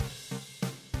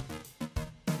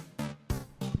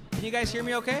Can you guys hear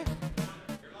me okay?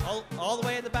 All the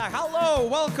way at the back. Hello,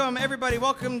 welcome everybody.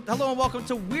 Hello and welcome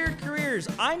to Weird Careers.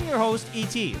 I'm your host,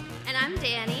 E.T. And I'm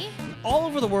Danny. All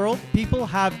over the world, people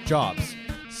have jobs.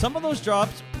 Some of those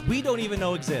jobs we don't even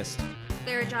know exist.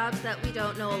 There are jobs that we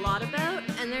don't know a lot about,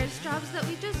 and there's jobs that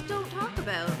we just don't talk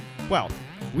about. Well,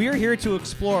 we are here to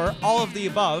explore all of the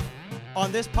above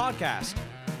on this podcast.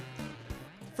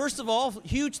 First of all,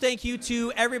 huge thank you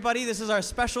to everybody. This is our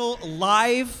special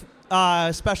live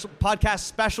special podcast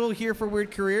special here for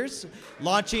Weird Careers,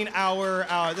 launching our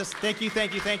this. Thank you.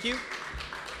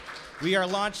 We are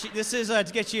launching. This is to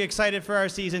get you excited for our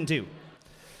season 2.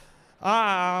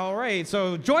 All right,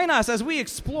 so join us as we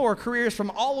explore careers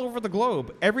from all over the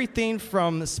globe. Everything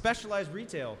from specialized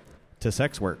retail to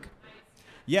sex work.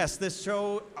 Yes, this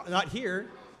show, not here,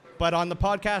 but on the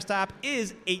podcast app,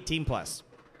 is 18 plus.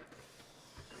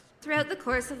 Throughout the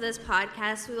course of this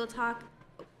podcast,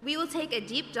 we will take a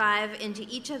deep dive into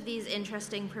each of these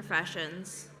interesting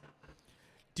professions.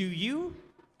 Do you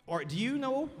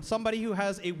know somebody who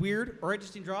has a weird or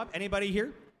interesting job? Anybody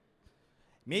here?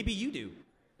 Maybe you do.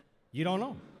 You don't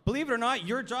know. Believe it or not,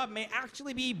 your job may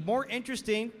actually be more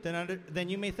interesting than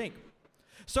you may think.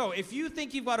 So if you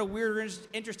think you've got a weird or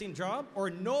interesting job,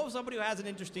 or know of somebody who has an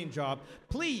interesting job,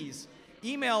 please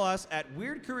email us at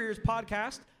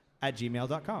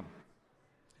weirdcareerspodcast@gmail.com.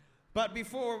 But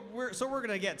we're going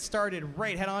to get started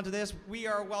head on to this. We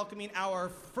are welcoming our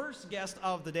first guest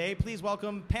of the day. Please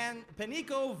welcome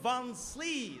Penico van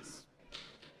Slees.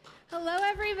 Hello,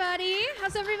 everybody.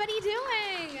 How's everybody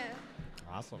doing?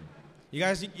 Awesome. You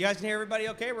guys can hear everybody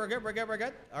okay? We're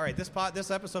good? All right, this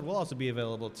episode will also be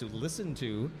available to listen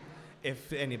to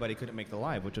if anybody couldn't make the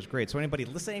live, which is great. So anybody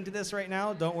listening to this right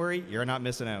now, don't worry, you're not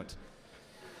missing out.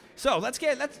 So let's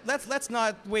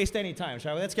not waste any time,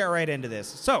 shall we? Let's get right into this.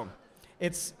 So,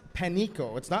 it's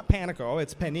Penico. It's not Panico,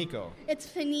 it's Penico. It's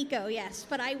Penico, yes,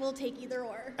 but I will take either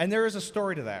or. And there is a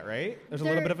story to that, right? There's a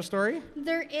little bit of a story?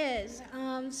 There is.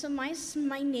 So my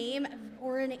name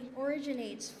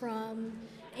originates from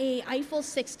a Eiffel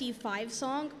 65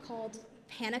 song called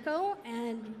Panico,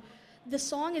 and the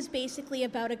song is basically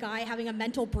about a guy having a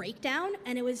mental breakdown,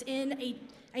 and it was I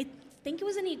think it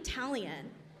was in Italian.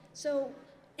 So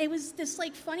it was this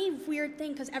like funny weird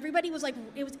thing because everybody was like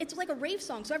it's like a rave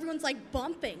song, so everyone's like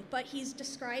bumping, but he's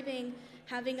describing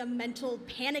having a mental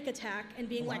panic attack and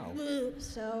being like, ugh.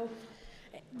 So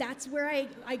that's where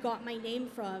I got my name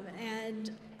from, and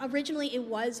originally it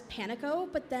was Panico,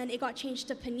 but then it got changed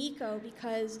to Penico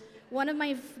because one of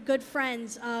my good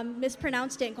friends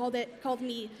mispronounced it and called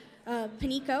me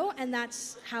Penico, and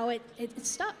that's how it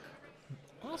stuck.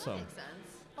 Awesome. That makes sense.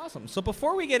 Awesome. So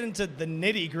before we get into the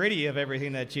nitty-gritty of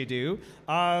everything that you do,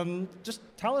 just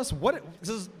tell us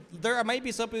there might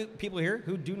be some people here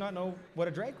who do not know what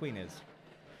a drag queen is.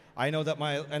 I know there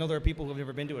are people who have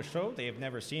never been to a show. They have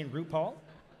never seen RuPaul.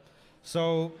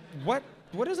 So what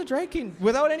is a drag queen?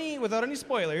 Without any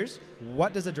spoilers,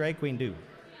 what does a drag queen do?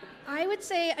 I would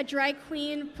say a drag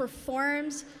queen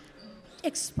performs,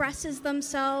 expresses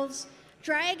themselves.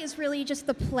 Drag is really just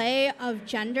the play of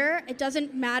gender. It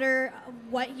doesn't matter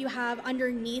what you have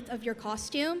underneath of your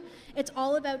costume. It's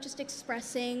all about just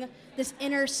expressing this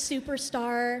inner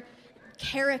superstar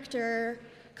character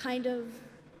kind of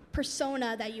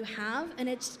persona that you have, and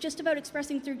it's just about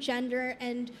expressing through gender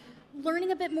and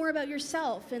learning a bit more about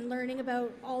yourself and learning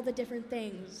about all the different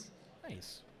things.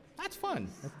 Nice. That's fun.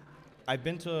 I've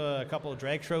been to a couple of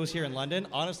drag shows here in London.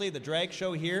 Honestly, the drag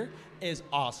show here is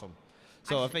awesome.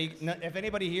 So if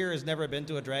anybody here has never been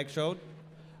to a drag show,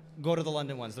 go to the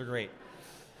London ones. They're great.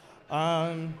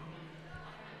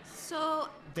 So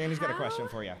Danny's got a question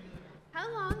for you.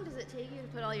 How long does it take you to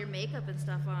put all your makeup and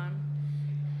stuff on?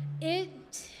 It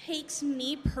takes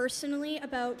me personally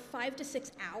about 5 to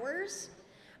 6 hours.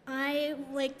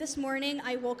 This morning,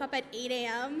 I woke up at 8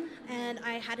 a.m. and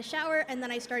I had a shower and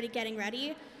then I started getting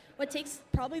ready. What takes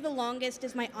probably the longest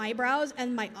is my eyebrows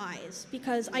and my eyes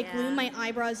because I glue my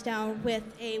eyebrows down with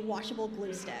a washable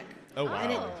glue stick. Oh,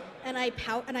 wow. And I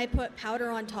put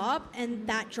powder on top, and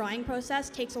that drying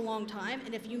process takes a long time,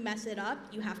 and if you mess it up,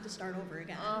 you have to start over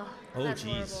again. That's jeez.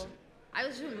 horrible. I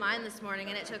was doing mine this morning,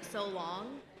 and it took so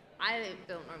long. I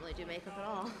don't normally do makeup at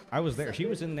all. I was there. She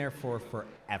was in there for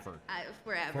forever.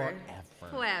 Forever.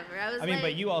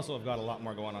 But you also have got a lot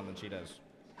more going on than she does.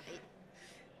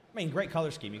 I mean, great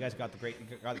color scheme. You guys got the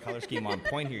color scheme on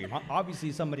point here.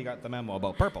 Obviously, somebody got the memo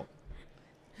about purple.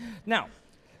 Now,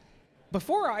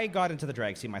 before I got into the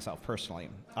drag scene myself, personally,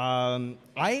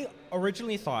 I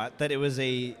originally thought that it was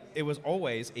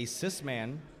always a cis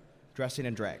man dressing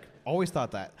in drag. Always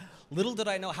thought that. Little did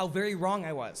I know how very wrong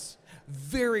I was.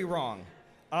 Very wrong.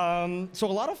 So a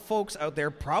lot of folks out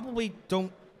there probably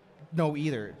don't know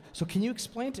either. So can you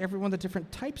explain to everyone the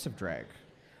different types of drag?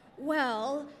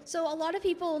 Well, so a lot of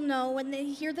people know when they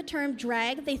hear the term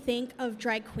drag, they think of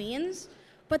drag queens,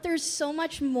 but there's so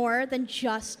much more than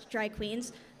just drag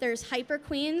queens. There's hyper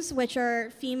queens, which are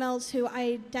females who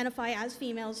identify as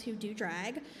females who do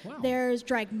drag. Wow. There's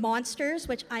drag monsters,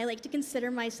 which I like to consider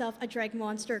myself a drag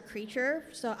monster creature.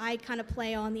 So I kind of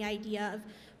play on the idea of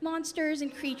monsters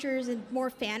and creatures and more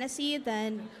fantasy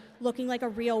than looking like a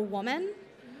real woman.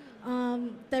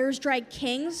 There's drag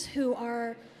kings who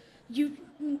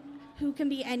can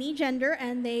be any gender,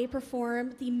 and they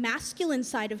perform the masculine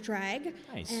side of drag.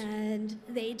 Nice. And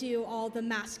they do all the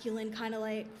masculine kind of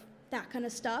like that kind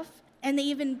of stuff. And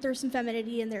there's some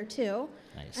femininity in there too.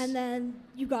 Nice. And then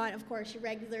you got, of course, your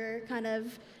regular kind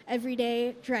of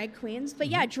everyday drag queens. But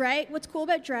yeah, drag, what's cool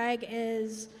about drag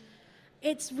is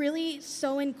it's really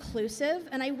so inclusive.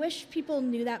 And I wish people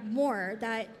knew that more,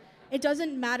 that it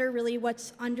doesn't matter really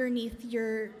what's underneath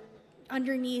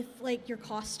like your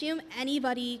costume.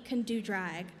 Anybody can do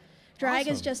drag. Drag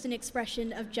is Awesome. just an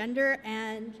expression of gender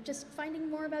and just finding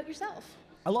more about yourself.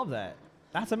 I love that.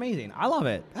 That's amazing. I love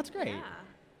it. That's great. Yeah.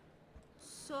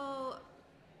 So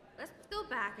let's go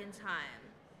back in time.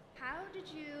 How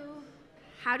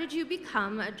did you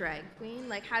become a drag queen?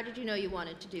 Like, how did you know you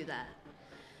wanted to do that?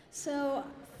 So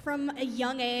from a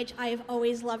young age, I've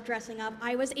always loved dressing up.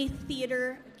 I was a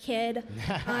theater kid.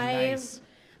 Nice.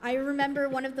 I remember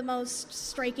one of the most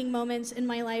striking moments in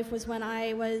my life was when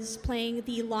I was playing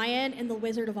the Lion in The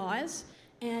Wizard of Oz.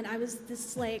 And I was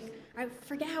this I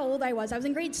forget how old I was. I was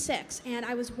in grade 6, and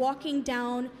I was walking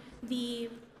down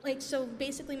so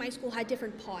basically my school had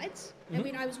different pods.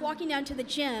 And I was walking down to the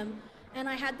gym, and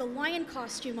I had the lion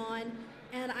costume on,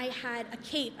 and I had a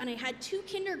cape, and I had 2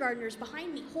 kindergartners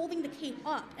behind me holding the cape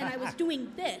up, and I was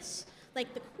doing this,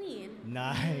 like the queen.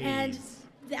 Nice. And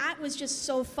that was just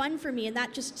so fun for me, and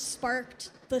that just sparked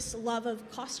this love of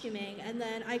costuming. And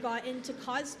then I got into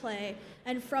cosplay,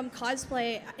 and from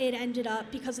cosplay, it ended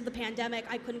up, because of the pandemic,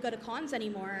 I couldn't go to cons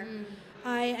anymore.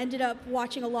 I ended up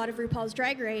watching a lot of RuPaul's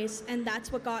Drag Race, and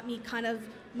that's what got me kind of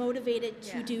motivated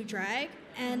to do drag.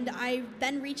 And I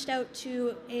then reached out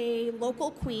to a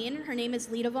local queen. Her name is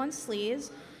Lita Von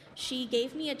Sleaze. She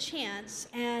gave me a chance,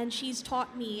 and she's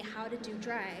taught me how to do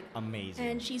drag. Amazing.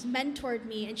 And she's mentored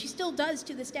me, and she still does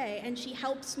to this day, and she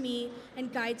helps me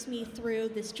and guides me through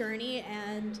this journey.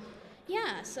 And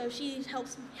yeah, so she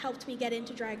helped me get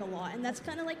into drag a lot, and that's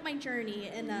kind of like my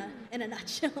journey in a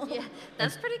nutshell. Yeah,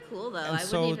 that's pretty cool though. And I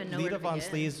so wouldn't even know Lita where to Von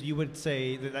begin. Sleaze, you would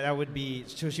say that would be,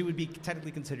 so she would be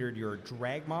technically considered your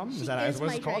drag mom? She Is my what it's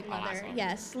called? drag mother. Awesome.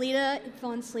 Yes, Lita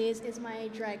Von Sleaze is my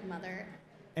drag mother.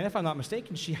 And if I'm not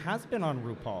mistaken, she has been on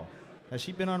RuPaul. Has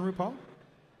she been on RuPaul?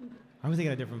 I was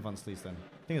thinking a different Von Sleaze then.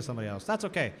 I think it's somebody else. That's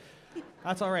okay.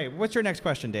 That's all right. What's your next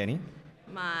question, Danny?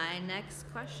 My next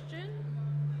question.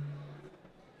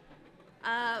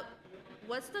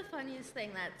 What's the funniest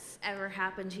thing that's ever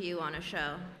happened to you on a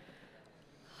show?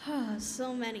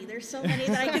 So many. There's so many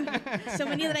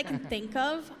that I can think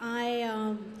of.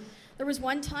 There was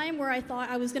one time where I thought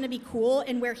I was going to be cool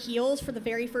and wear heels for the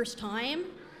very first time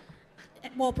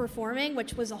while performing,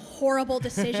 which was a horrible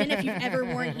decision if you've ever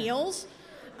worn heels.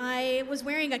 I was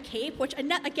wearing a cape, which,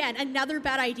 again, another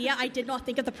bad idea. I did not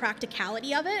think of the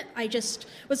practicality of it. I just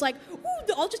was like,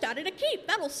 ooh, I'll just add in a cape.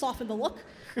 That'll soften the look.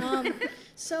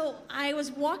 So I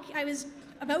was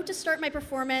about to start my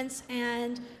performance,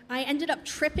 and I ended up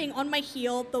tripping on my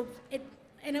heel.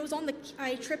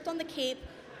 I tripped on the cape.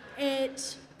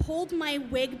 It pulled my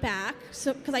wig back,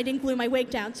 because I didn't glue my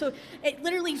wig down. So it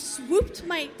literally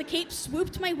the cape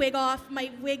swooped my wig off.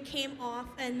 My wig came off,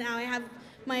 and now I have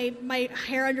my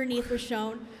hair underneath was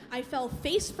shown. I fell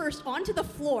face first onto the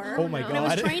floor. Oh my And I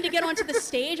was God. trying to get onto the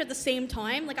stage at the same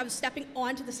time. Like I was stepping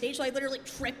onto the stage, so I literally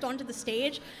tripped onto the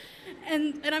stage.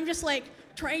 And I'm just like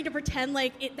trying to pretend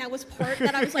like that was part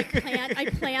that I was like I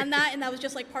planned that, and that was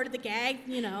just like part of the gag,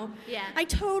 you know. Yeah. I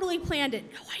totally planned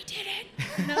it. No, I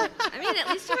didn't. No. I mean, at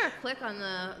least you were quick on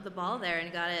the ball there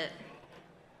and got it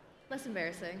less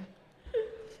embarrassing.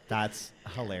 That's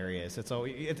hilarious. It's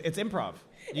improv.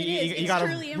 It is. It's gotta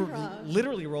truly improv.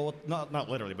 Literally roll with, not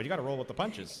literally, but you got to roll with the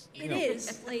punches. It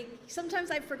is. Like,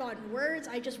 sometimes I've forgotten words.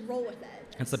 I just roll with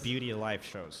it. That's the beauty of live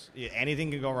shows.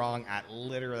 Anything can go wrong at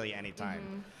literally any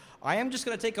time. I am just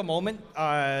going to take a moment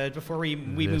before we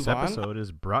move This on. episode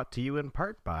is brought to you in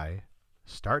part by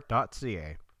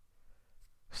Start.ca.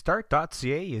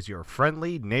 Start.ca is your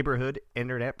friendly neighborhood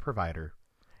internet provider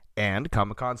and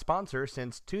Comic-Con sponsor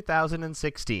since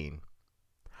 2016.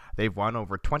 They've won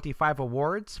over 25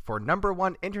 awards for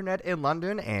 #1 internet in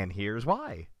London, and here's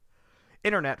why.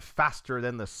 internet faster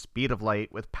than the speed of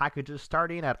light with packages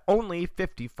starting at only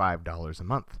 $55 a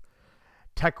month.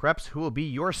 Tech reps who will be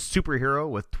your superhero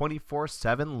with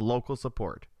 24/7 local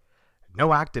support.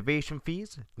 No activation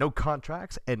fees, no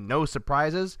contracts, and no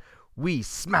surprises. We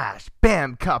smash,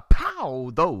 bam,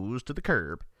 kapow those to the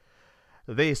curb.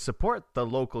 They support the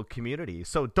local community,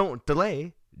 so don't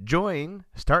delay. Join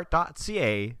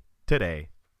start.ca today.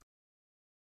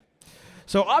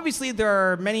 So obviously there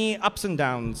are many ups and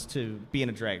downs to being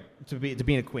a drag, to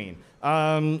being a queen.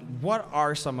 What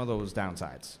are some of those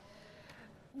downsides?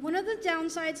 One of the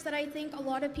downsides that I think a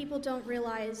lot of people don't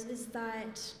realize is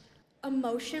that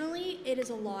emotionally it is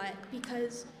a lot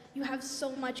because you have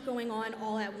so much going on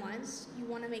all at once. You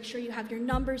want to make sure you have your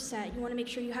numbers set. You want to make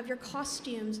sure you have your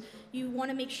costumes. You want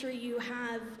to make sure you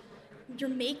have your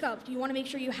makeup. You want to make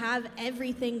sure you have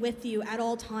everything with you at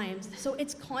all times. So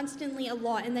it's constantly a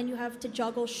lot. And then you have to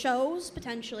juggle shows,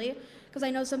 potentially, because I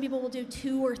know some people will do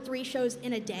 2 or 3 shows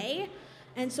in a day.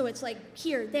 And so it's like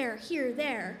here,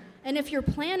 there. And if you're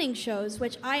planning shows,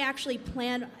 which I actually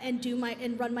plan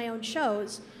and run my own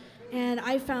shows, and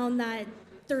I found that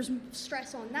there's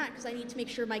stress on that because I need to make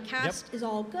sure my cast is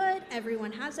all good,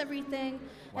 everyone has everything,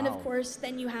 and of course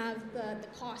then you have the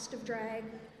cost of drag,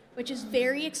 which is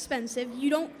very expensive. You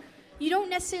don't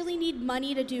necessarily need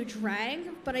money to do drag,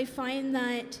 but I find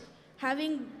that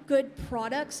having good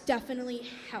products definitely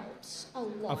helps a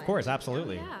lot. Of course,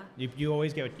 absolutely. Oh, yeah. You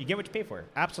always get what you pay for.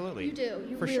 Absolutely. You do.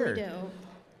 You for really sure. do.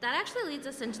 That actually leads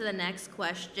us into the next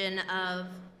question of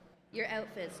your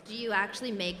outfits. Do you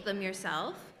actually make them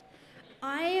yourself?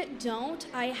 I don't.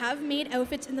 I have made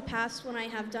outfits in the past when I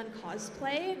have done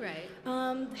cosplay. Right.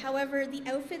 However, the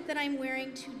outfit that I'm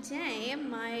wearing today,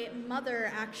 my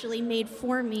mother actually made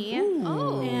for me. Ooh.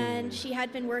 Oh. And she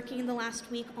had been working the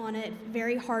last week on it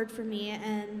very hard for me,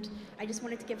 and I just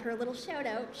wanted to give her a little shout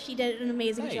out. She did an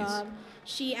amazing Nice. job.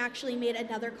 She actually made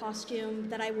another costume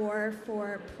that I wore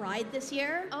for Pride this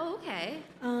year. Oh, okay.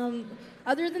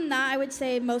 Other than that, I would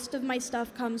say most of my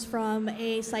stuff comes from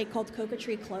a site called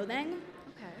Coquetry Clothing.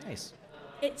 Okay. Nice.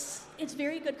 It's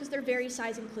very good because they're very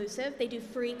size inclusive. They do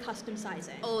free custom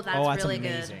sizing. Oh, that's really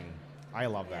amazing. good. I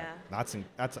love that. Yeah.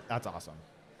 That's awesome.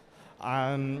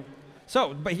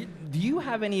 But do you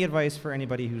have any advice for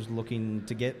anybody who's looking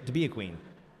to be a queen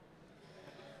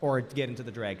or to get into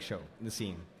the drag show, the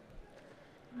scene?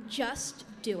 Just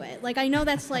do it. Like, I know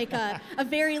that's like a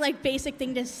very like basic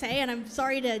thing to say, and I'm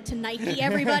sorry to Nike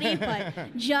everybody,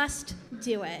 but just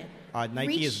do it.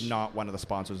 Nike is not one of the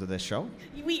sponsors of this show.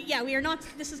 We are not.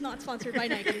 This is not sponsored by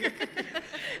Nike.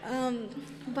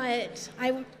 But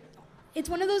it's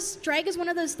one of those. Drag is one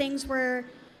of those things where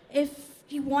if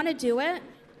you want to do it,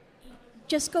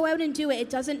 just go out and do it. It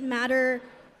doesn't matter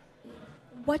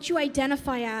what you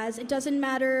identify as. It doesn't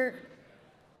matter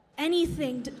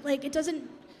anything. Like, it doesn't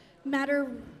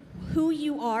matter who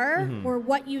you are or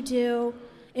what you do.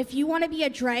 If you want to be a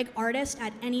drag artist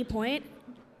at any point,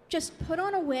 just put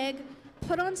on a wig,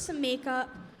 put on some makeup,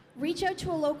 reach out to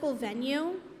a local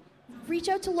venue, reach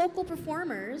out to local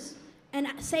performers, and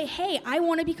say, hey, I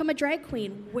want to become a drag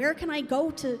queen. Where can I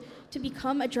go to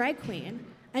become a drag queen?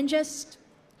 And just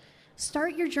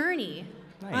start your journey.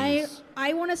 Nice.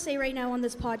 I want to say right now on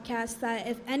this podcast that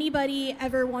if anybody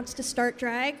ever wants to start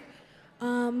drag,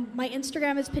 my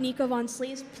Instagram is Paniko Von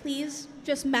Sleeves. Please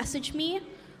just message me.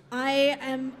 I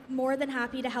am more than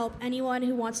happy to help anyone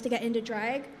who wants to get into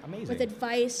drag. Amazing. With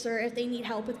advice, or if they need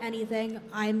help with anything,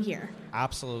 I'm here.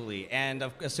 Absolutely. And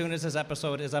as soon as this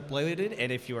episode is uploaded, and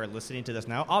if you are listening to this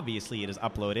now, obviously it is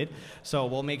uploaded. So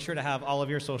we'll make sure to have all of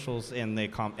your socials in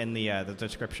the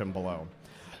description below.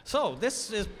 So this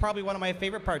is probably one of my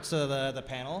favorite parts of the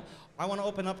panel. I want to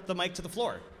open up the mic to the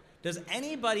floor. Does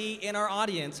anybody in our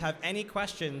audience have any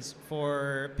questions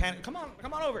for Come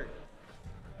on over.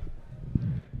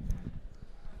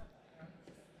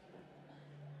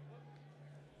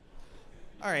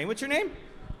 All right, what's your name?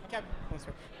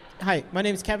 Hi, my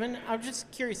name is Kevin. I'm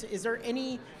just curious, is there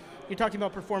any, you're talking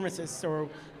about performances, so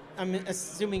I'm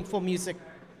assuming full music,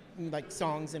 like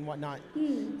songs and whatnot.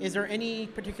 Is there any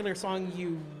particular song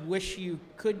you wish you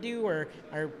could do or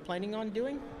are planning on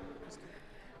doing?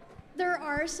 There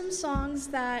are some songs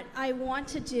that I want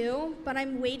to do, but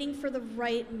I'm waiting for the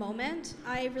right moment.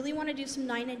 I really want to do some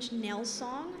Nine Inch Nails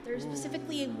song. There's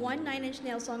specifically one Nine Inch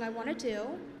Nails song I want to do,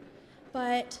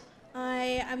 but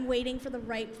I am waiting for the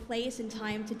right place and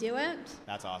time to do it.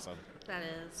 That's awesome. That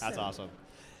is. That's awesome.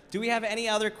 Do we have any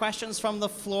other questions from the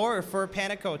floor for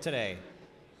Panico today?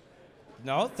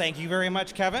 No? Thank you very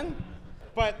much, Kevin.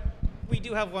 But we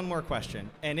do have one more question,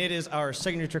 and it is our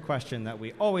signature question that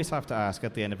we always have to ask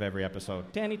at the end of every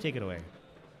episode. Danny, take it away.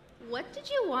 what did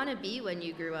you want to be when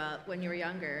you grew up, when you were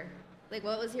younger? Like,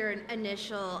 what was your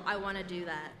initial, I want to do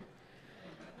that?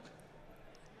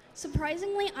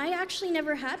 Surprisingly, I actually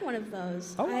never had one of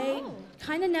those. Oh. I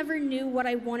kind of never knew what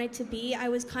I wanted to be. I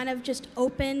was kind of just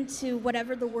open to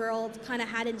whatever the world kind of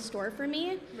had in store for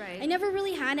me. Right. I never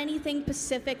really had anything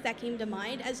specific that came to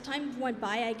mind. As time went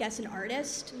by, I guess an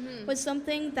artist was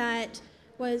something that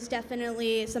was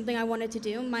definitely something I wanted to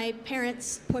do. My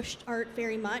parents pushed art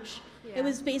very much. Yeah. It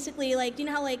was basically like, do you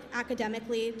know how like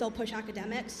academically they'll push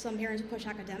academics? Some parents push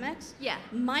academics. Yeah.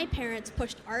 My parents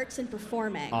pushed arts and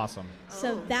performing. Awesome.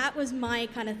 So Oh. that was my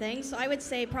kind of thing. So I would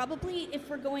say probably if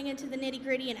we're going into the nitty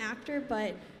gritty, an actor,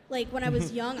 but like when I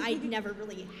was young, I never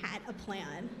really had a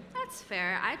plan. That's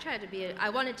fair. I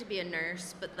wanted to be a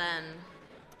nurse, but then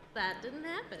that didn't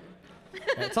happen.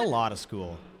 It's a lot of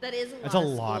school. That is It's a a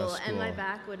lot, lot of of school, and my school.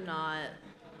 back would not,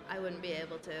 I wouldn't be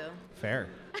able to. Fair.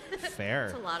 Fair.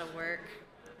 It's a lot of work.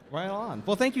 Right on.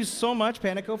 Well, thank you so much,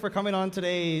 Panico, for coming on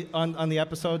today on the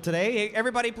episode today. Hey,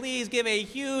 everybody, please give a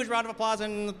huge round of applause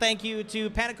and thank you to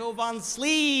Panico von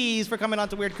Slees for coming on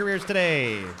to Weird Careers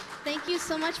today. Thank you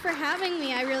so much for having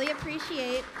me. I really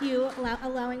appreciate you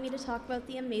allowing me to talk about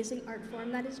the amazing art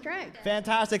form that is drag.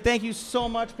 Fantastic. Thank you so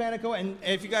much, Panico. And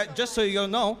if you got, just so you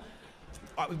know,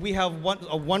 we have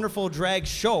a wonderful drag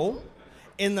show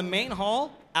in the main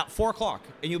hall at 4 o'clock,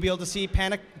 and you'll be able to see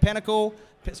Panico.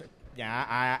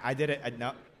 Yeah, I did it.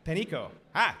 No, Panico.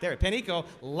 Panico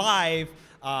live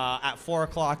at 4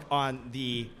 o'clock on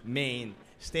the main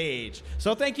stage.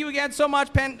 So thank you again so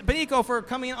much, Panico, for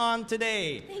coming on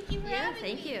today. Thank you for Yeah, having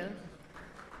thank me. you.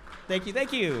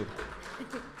 Thank you.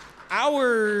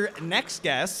 Our next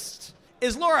guest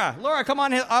is Laura. Laura, come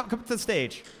on up to the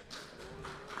stage.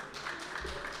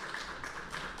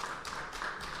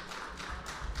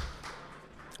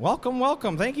 Welcome,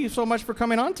 welcome. Thank you so much for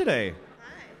coming on today. Hi.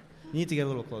 You need to get a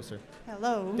little closer.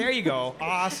 Hello. There you go.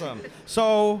 Awesome.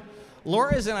 So,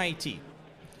 Laura is in IT.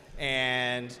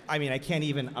 And I mean, I can't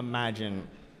even imagine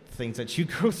things that you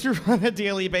go through on a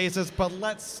daily basis, but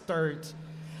let's start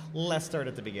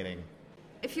at the beginning.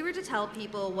 If you were to tell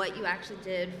people what you actually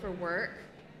did for work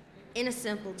in a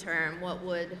simple term, what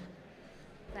would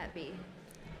that be?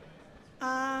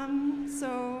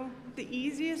 So the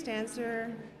easiest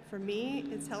answer for me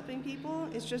is helping people.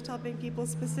 It's just helping people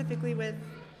specifically with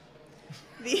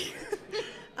the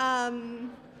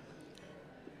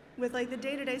with like the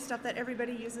day-to-day stuff that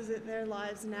everybody uses in their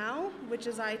lives now, which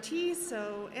is IT,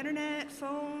 so internet,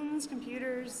 phones,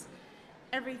 computers,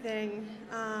 everything.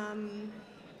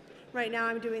 Right now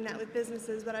I'm doing that with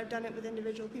businesses, but I've done it with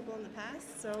individual people in the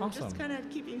past, so Awesome. just kind of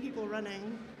keeping people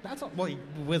running. That's well,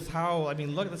 with how I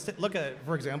mean, look at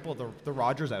for example the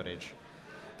Rogers outage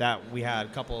that we had a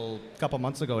couple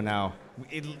months ago. Now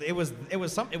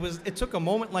it took a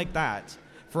moment like that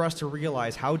for us to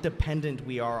realize how dependent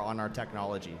we are on our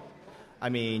technology. I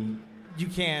mean,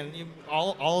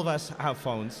 all of us have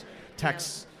phones,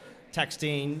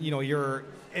 texting. You know,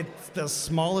 it's the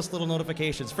smallest little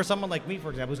notifications. For someone like me,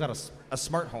 for example, who's got a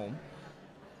smart home,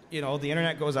 you know, the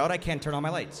internet goes out, I can't turn on my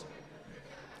lights.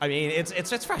 I mean,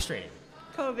 it's frustrating.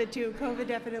 COVID too. COVID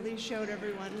definitely showed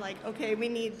everyone like, okay, we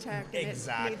need tech and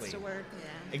Exactly. it needs to work.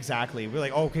 Yeah. Exactly. We're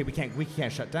like, oh, okay, we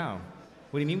can't shut down.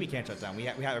 What do you mean we can't shut down? We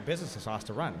have our business has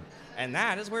to run, and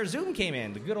that is where Zoom came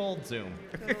in, the good old Zoom.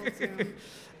 Good old Zoom.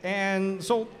 And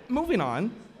so moving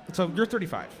on, so you're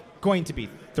 35, going to be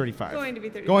 35. Going to be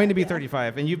 35, Going to be yeah.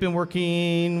 35, and you've been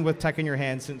working with tech in your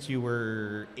hand since you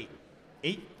were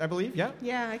eight, I believe. Yeah.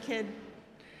 Yeah, a kid.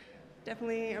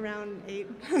 Definitely around 8.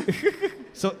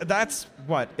 So that's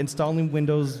what, installing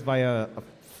Windows via a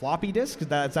floppy disk?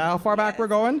 That's how far back we're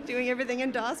going? Doing everything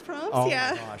in DOS prompts. Oh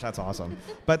yeah. my gosh, that's awesome.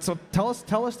 But so tell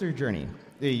us your journey.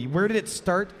 Where did it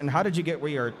start, and how did you get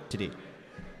where you are today?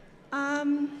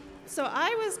 So I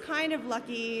was kind of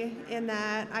lucky in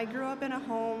that I grew up in a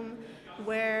home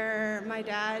where my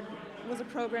dad was a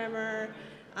programmer.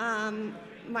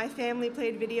 My family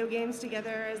played video games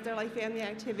together as their like family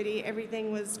activity.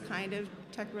 Everything was kind of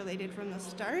tech related from the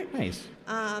start. Nice.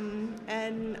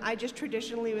 And I just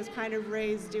traditionally was kind of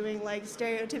raised doing like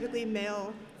stereotypically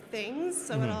male things,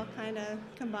 so it all kind of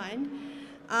combined.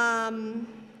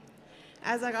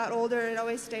 As I got older, it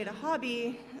always stayed a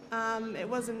hobby.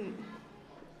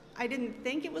 I didn't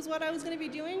think it was what I was going to be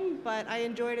doing, but I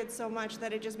enjoyed it so much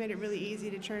that it just made it really easy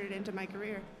to turn it into my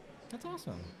career. That's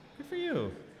awesome. Good for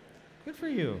you. Good for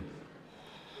you.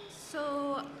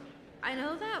 So, I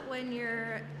know that when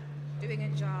you're doing a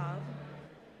job,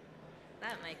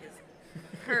 that mic is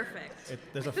perfect.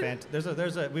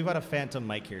 We've got a phantom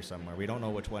mic here somewhere. We don't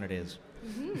know which one it is.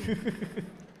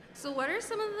 So, what are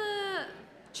some of the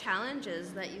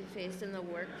challenges that you faced in the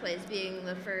workplace being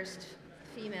the first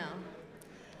female?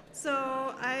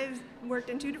 So I've worked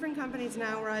in 2 different companies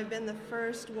now where I've been the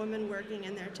first woman working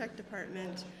in their tech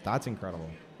department. That's incredible.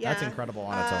 Yeah. That's incredible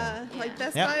on its own. Like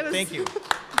Best Yep, Buy was. thank you.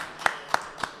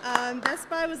 Best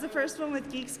Buy was the first one with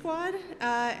Geek Squad,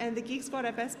 and the Geek Squad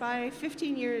at Best Buy,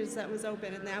 15 years that was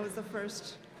open, and I was the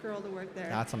first girl to work there.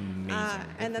 That's amazing.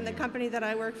 And then the company that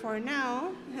I work for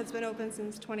now has been open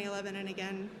since 2011, and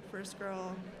again, first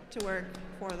girl to work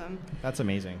for them. That's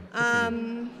amazing. Good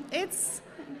for you.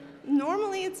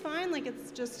 Normally it's fine, like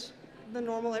it's just the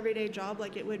normal everyday job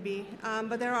like it would be.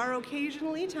 But there are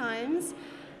occasionally times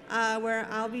where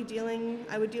I would deal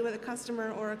with a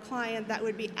customer or a client that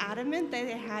would be adamant that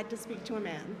they had to speak to a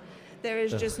man. There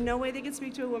is just no way they could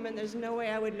speak to a woman. There's no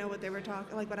way I would know what they were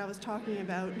what I was talking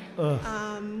about.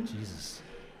 Jesus.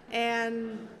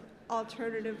 And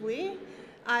alternatively,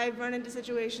 I've run into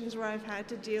situations where I've had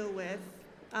to deal with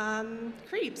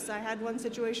creeps. I had one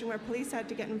situation where police had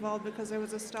to get involved because there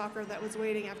was a stalker that was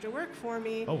waiting after work for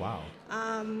me. Oh, wow.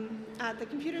 At the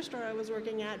computer store I was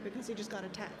working at because he just got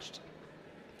attached,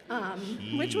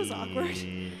 which was awkward.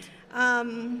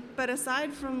 But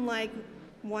aside from like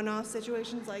one-off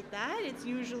situations like that, it's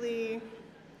usually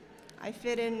I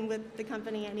fit in with the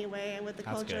company anyway and with the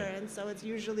That's culture, good. and so it's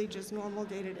usually just normal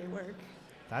day-to-day work.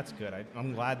 That's good.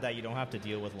 I'm glad that you don't have to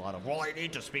deal with a lot of, well, I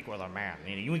need to speak with a man.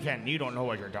 You don't know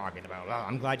what you're talking about. Well,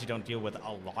 I'm glad you don't deal with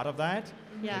a lot of that.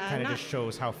 Yeah, it kind of not- just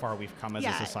shows how far we've come as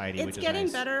a society, it's which is getting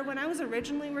nice. better. When I was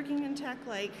originally working in tech,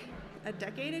 like a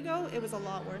decade ago, it was a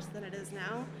lot worse than it is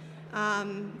now.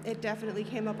 It definitely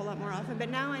came up a lot more often, but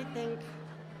now I think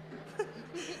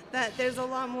that there's a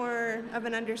lot more of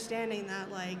an understanding that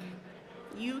like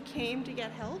you came to get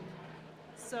help,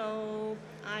 so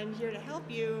I'm here to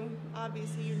help you.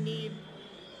 Obviously you need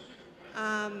me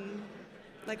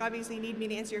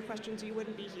to answer your questions or you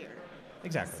wouldn't be here.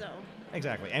 Exactly. So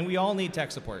Exactly. And we all need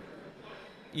tech support.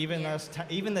 Even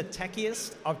even the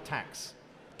techiest of techs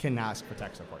can ask for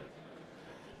tech support.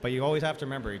 But you always have to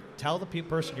remember, tell the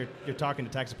person you're talking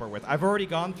to tech support with, I've already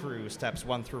gone through steps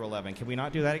 1 through 11. Can we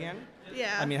not do that again?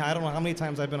 yeah. I mean, I don't know how many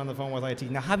times I've been on the phone with IT.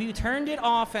 Now, have you turned it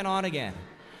off and on again?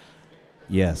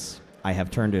 Yes, I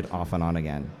have turned it off and on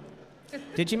again.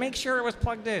 Did you make sure it was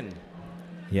plugged in?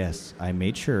 Yes, I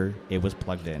made sure it was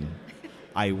plugged in.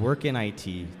 I work in IT.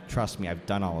 Trust me, I've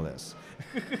done all of this.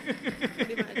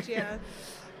 Pretty much, yeah.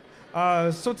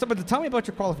 But tell me about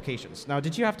your qualifications. Now,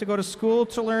 did you have to go to school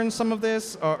to learn some of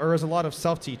this, or is a lot of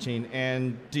self-teaching?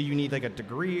 And do you need like a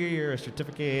degree or a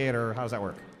certificate, or how does that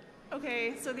work?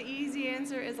 Okay, so the easy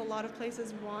answer is a lot of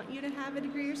places want you to have a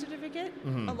degree or certificate.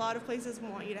 Mm-hmm. A lot of places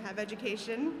want you to have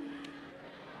education.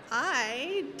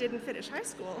 I didn't finish high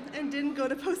school and didn't go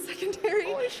to post-secondary.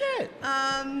 Holy shit!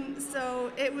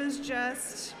 So it was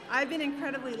just, I've been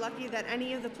incredibly lucky that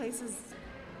any of the places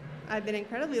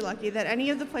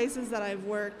that I've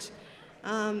worked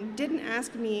didn't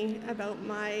ask me about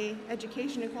my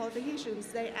education and qualifications.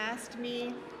 They asked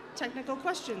me technical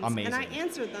questions, and I Amazing.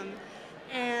 answered them.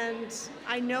 And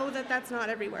I know that that's not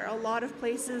everywhere. A lot of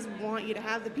places want you to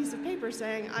have the piece of paper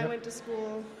saying, I went to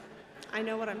school, I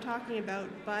know what I'm talking about.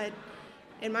 But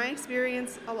in my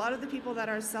experience, a lot of the people that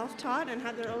are self-taught and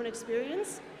have their own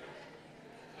experience,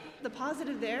 the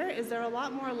positive there is they're a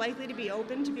lot more likely to be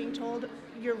open to being told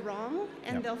you're wrong,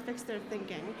 and Yep. they'll fix their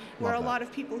thinking. Where a that. lot of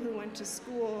people who went to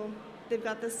school, they've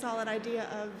got this solid idea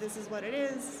of this is what it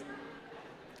is.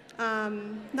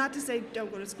 Not to say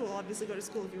don't go to school, obviously go to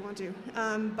school if you want to,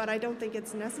 but I don't think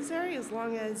it's necessary as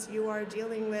long as you are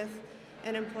dealing with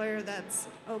an employer that's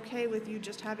okay with you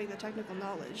just having the technical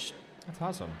knowledge. That's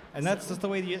awesome. And that's just the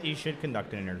way you should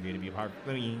conduct an interview to be hard.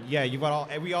 I mean, yeah, you've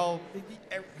got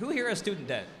who here has student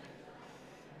debt?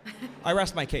 I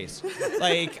rest my case.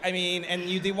 You've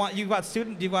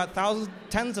got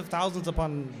tens of thousands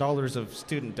upon dollars of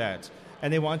student debt,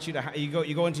 and they want you to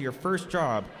you go into your first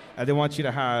job, and they want you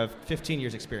to have 15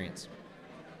 years experience.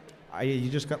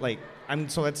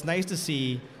 So it's nice to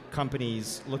see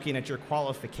companies looking at your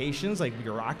qualifications, like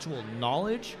your actual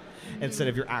knowledge, instead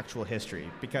of your actual history,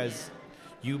 because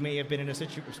people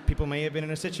may have been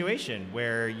in a situation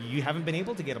where you haven't been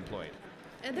able to get employed.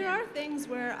 And there are things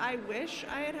where I wish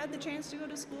I had had the chance to go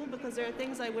to school because there are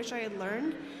things I wish I had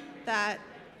learned that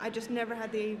I just never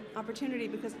had the opportunity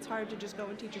because it's hard to just go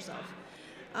and teach yourself.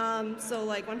 So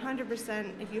like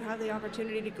 100%, if you have the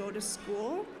opportunity to go to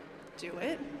school, do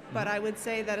it. But I would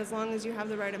say that as long as you have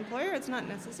the right employer, it's not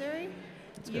necessary.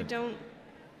 You don't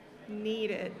need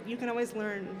it. You can always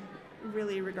learn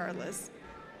really regardless.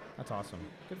 That's awesome.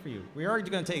 Good for you. We are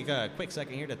going to take a quick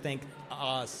second here to thank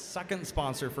a second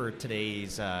sponsor for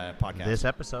today's podcast. This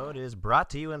episode is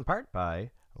brought to you in part by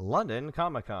London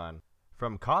Comic Con.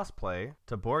 From cosplay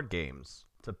to board games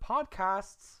to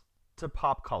podcasts to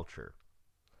pop culture,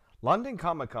 London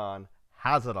Comic Con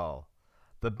has it all.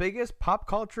 The biggest pop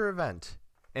culture event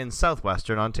in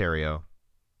southwestern Ontario.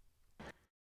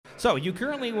 So you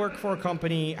currently work for a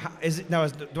company. Is it now?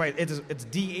 It's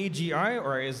DAGI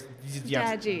or is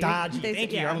Dagi. Dagi. They-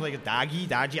 Thank you. yeah. I'm like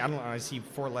Dagi. I don't know. I see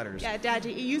 4 letters. Yeah, Dagi.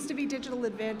 It used to be Digital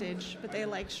Advantage, but they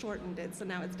like shortened it, so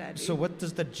now it's Dagi. So what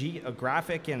does the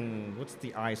graphic and what's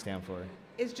the I stand for?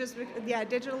 It's just, yeah,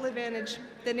 Digital Advantage.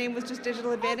 The name was just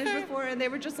Digital Advantage before, and they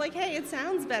were just like, hey, it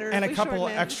sounds better. And if a we couple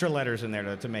shorten it. extra letters in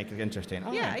there to make it interesting.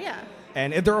 Oh, Yeah, yeah.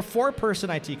 And they're a 4-person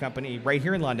IT company right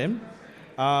here in London.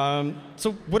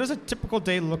 So what does a typical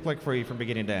day look like for you from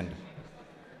beginning to end?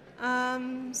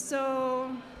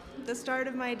 So the start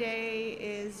of my day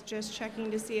is just checking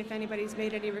to see if anybody's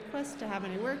made any requests to have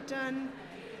any work done.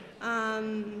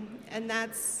 And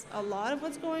that's a lot of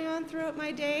what's going on throughout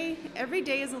my day. Every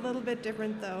day is a little bit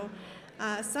different, though.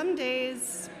 Some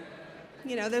days,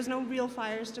 there's no real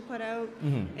fires to put out.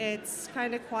 It's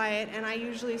kind of quiet, and I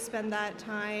usually spend that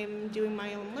time doing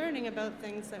my own learning about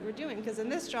things that we're doing. Because in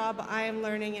this job, I am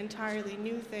learning entirely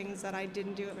new things that I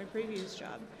didn't do at my previous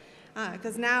job.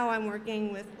 Because now I'm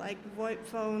working with like VoIP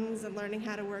phones and learning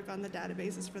how to work on the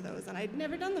databases for those, and I'd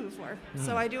never done them before.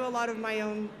 So I do a lot of my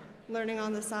own learning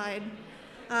on the side.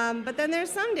 But then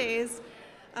there's some days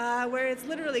where it's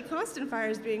literally constant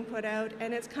fires being put out,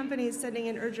 and it's companies sending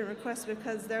in urgent requests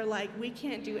because they're like, we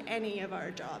can't do any of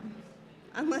our job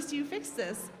unless you fix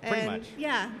this. Pretty and much.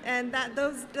 Yeah, and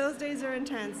those days are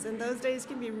intense, and those days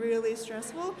can be really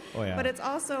stressful. Oh, yeah. But it's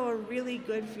also a really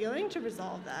good feeling to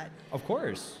resolve that. Of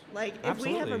course. Like, if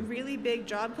we have a Absolutely. really big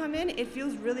job come in, it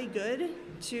feels really good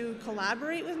to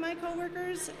collaborate with my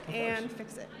coworkers and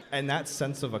fix it. And that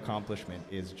sense of accomplishment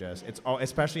is just,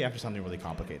 especially after something really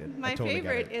complicated. My I totally get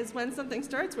favorite it. is when something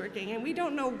starts working and we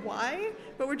don't know why,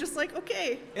 but we're just like,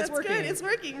 okay, It's that's working. good, it's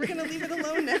working. We're going to leave it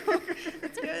alone now.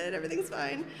 It's good, everything's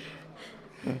fine.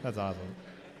 That's awesome.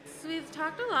 So we've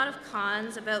talked a lot of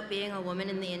cons about being a woman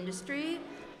in the industry,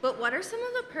 but what are some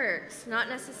of the perks? Not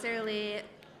necessarily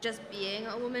just being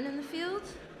a woman in the field,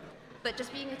 but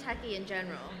just being a techie in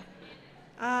general.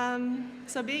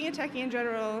 So being a techie in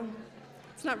general,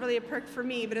 it's not really a perk for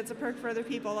me, but it's a perk for other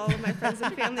people. All of my friends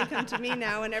and family come to me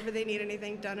now whenever they need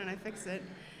anything done, and I fix it.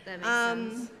 That makes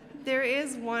sense. There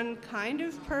is one kind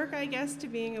of perk, I guess, to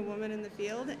being a woman in the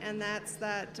field, and that's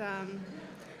that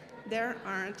there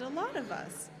aren't a lot of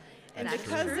us. And That's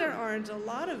because true. there aren't a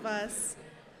lot of us,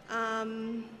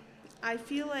 I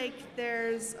feel like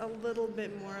there's a little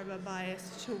bit more of a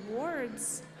bias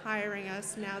towards hiring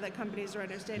us now that companies are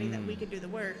understanding that we can do the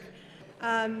work.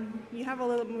 You have a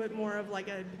little bit more of like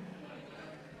a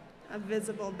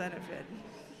visible benefit,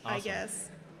 I Awesome. guess,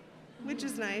 which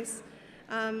is nice.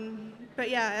 But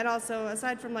yeah, and also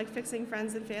aside from like fixing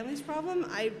friends and family's problem,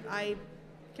 I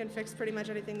can fix pretty much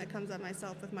anything that comes up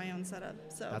myself with my own setup.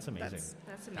 So That's amazing.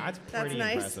 That's amazing. That's That's pretty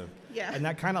nice. impressive. Yeah. And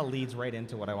that kind of leads right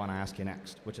into what I want to ask you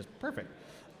next, which is perfect.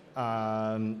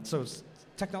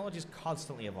 Technology is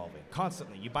constantly evolving.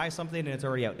 Constantly. You buy something and it's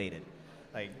already outdated.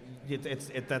 Like,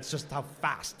 that's just how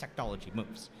fast technology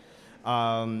moves.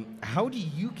 How do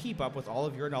you keep up with all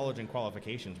of your knowledge and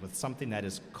qualifications with something that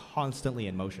is constantly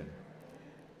in motion?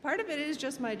 Part of it is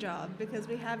just my job because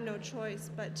we have no choice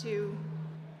but to.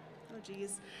 Oh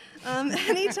geez.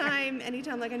 Anytime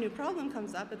like a new problem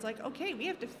comes up, it's like, okay,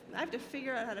 I have to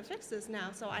figure out how to fix this now,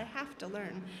 so I have to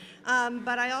learn.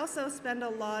 But I also spend a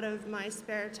lot of my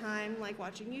spare time like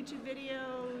watching YouTube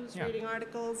videos, Yeah. reading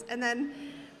articles, and then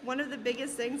one of the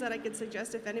biggest things that I could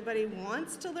suggest if anybody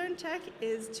wants to learn tech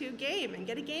is to game and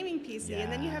get a gaming PC,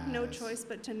 and then you have no Yes. choice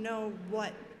but to know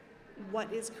what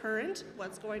is current,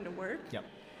 what's going to work. Yep.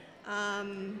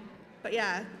 But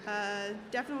yeah,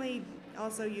 definitely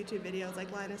also YouTube videos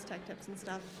like Linus Tech Tips and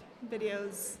stuff,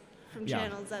 videos from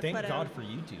channels that Thank put God out. for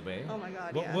YouTube, eh? Oh my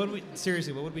God, What yeah. would we,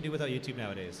 seriously, what would we do without YouTube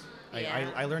nowadays?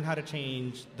 Yeah. I learned how to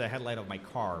change the headlight of my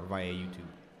car via YouTube.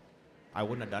 I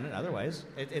wouldn't have done it otherwise.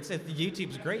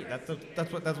 YouTube's great. That's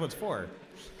what it's for.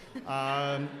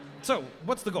 So,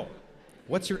 what's the goal?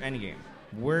 What's your end game?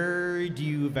 Where do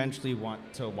you eventually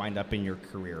want to wind up in your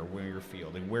career, where your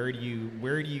field, and where do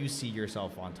you see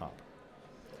yourself on top?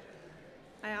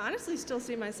 I honestly still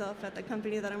see myself at the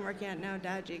company that I'm working at now,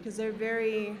 Daji, because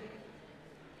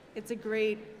it's a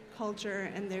great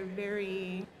culture and they're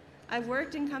very, I've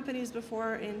worked in companies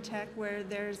before in tech where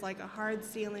there's like a hard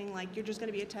ceiling, like you're just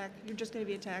going to be a tech, you're just going to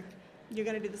be a tech, you're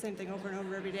going to do the same thing over and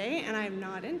over every day, and I'm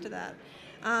not into that.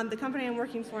 The company I'm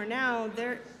working for now,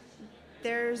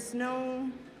 there's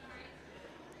no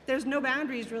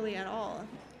boundaries really at all.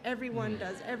 everyone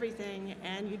does everything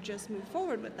and you just move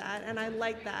forward with that, and I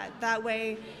like that. That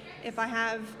way, if I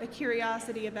have a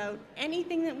curiosity about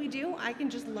anything that we do, I can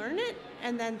just learn it,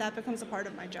 and then that becomes a part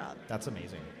of my job. That's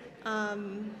amazing.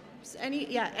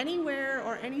 Anywhere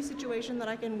or any situation that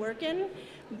I can work in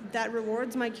that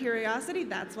rewards my curiosity,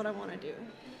 that's what I want to do.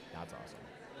 That's awesome.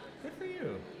 Good for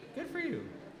you. Good for you.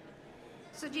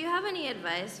 So do you have any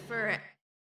advice for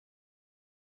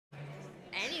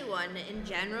anyone in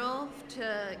general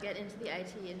to get into the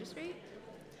IT industry?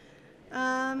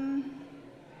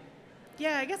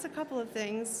 Yeah, I guess a couple of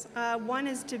things. One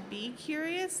is to be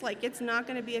curious. Like, it's not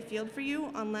going to be a field for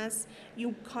you unless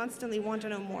you constantly want to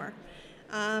know more.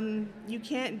 You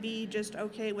can't be just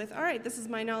okay with, all right, this is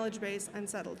my knowledge base, I'm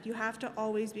settled. You have to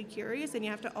always be curious, and you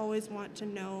have to always want to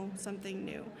know something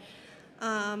new.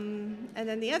 And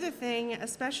then the other thing,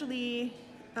 especially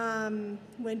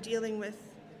when dealing with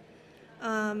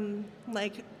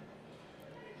like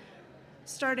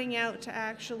starting out to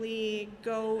actually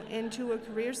go into a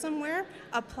career somewhere,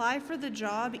 apply for the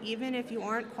job even if you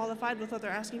aren't qualified with what they're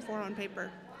asking for on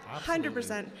paper. Absolutely.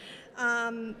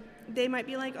 100%. They might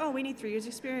be like, oh, we need 3 years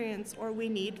experience, or we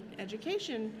need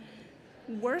education.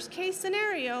 Worst case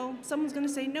scenario, someone's going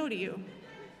to say no to you.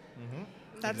 Mm-hmm.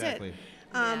 That's exactly. it.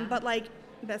 Yeah. But like,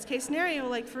 best case scenario,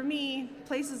 like for me,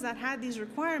 places that had these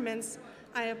requirements,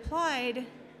 I applied,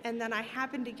 and then I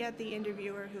happened to get the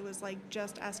interviewer who was like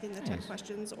just asking the tech Nice.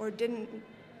 questions or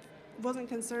wasn't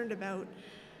concerned about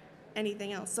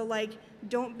anything else. So like,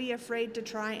 don't be afraid to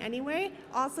try anyway.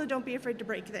 Also, don't be afraid to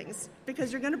break things,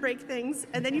 because you're going to break things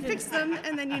and then you fix them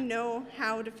and then you know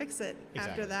how to fix it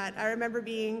after Exactly. that. I remember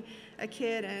being a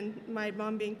kid and my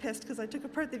mom being pissed because I took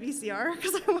apart the VCR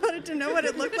because I wanted to know what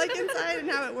it looked like inside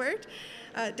and how it worked.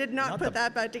 Did not put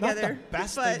that back together. Not the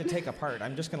best but thing to take apart.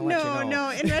 I'm just going to let you know.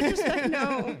 no, in retrospect,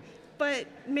 no. But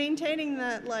maintaining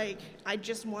that, like, I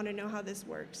just want to know how this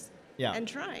works. Yeah. And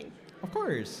trying. Of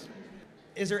course.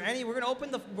 Is there any? We're gonna open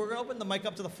the mic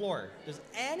up to the floor. Does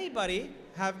anybody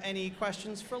have any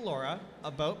questions for Laura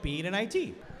about being in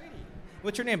IT?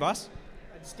 What's your name, boss?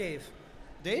 It's Dave.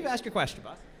 Dave, ask your question,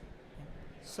 boss.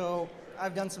 So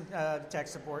I've done some tech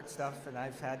support stuff, and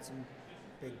I've had some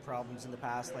big problems in the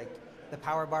past, like the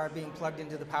power bar being plugged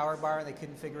into the power bar, and they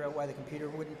couldn't figure out why the computer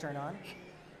wouldn't turn on.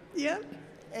 Yeah.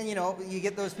 And you know, you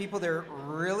get those people, they're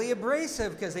really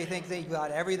abrasive because they think they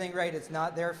got everything right. It's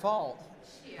not their fault.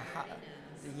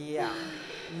 Yeah.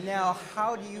 Now,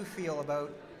 how do you feel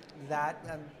about that?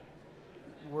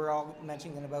 We're all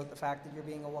mentioning about the fact that you're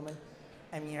being a woman.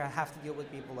 I mean, you have to deal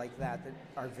with people like that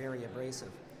are very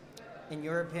abrasive. In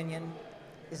your opinion,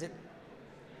 is it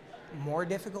more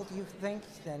difficult, you think,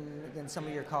 than some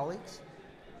of your colleagues?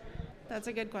 That's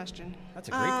a good question. That's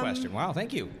a great question. Wow,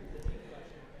 thank you.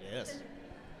 Yes.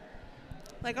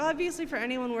 Like, obviously, for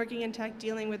anyone working in tech,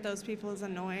 dealing with those people is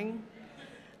annoying.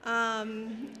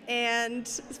 And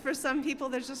for some people,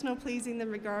 there's just no pleasing them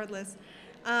regardless.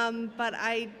 But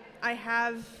I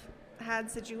have had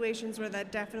situations where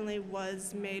that definitely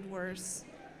was made worse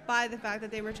by the fact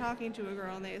that they were talking to a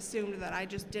girl and they assumed that I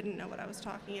just didn't know what I was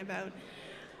talking about.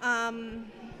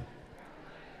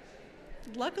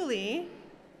 Luckily,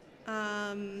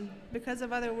 because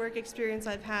of other work experience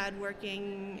I've had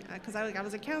working, because I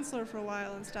was a counselor for a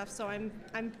while and stuff, so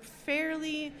I'm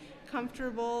fairly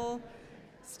comfortable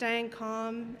staying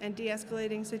calm and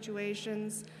de-escalating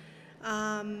situations,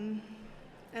 and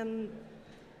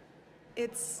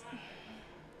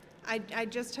I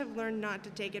just have learned not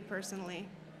to take it personally.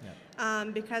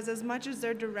 Because as much as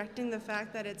they're directing the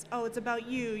fact that it's about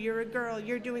you, you're a girl,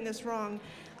 you're doing this wrong,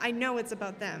 I know it's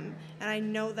about them, and I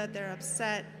know that they're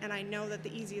upset, and I know that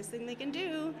the easiest thing they can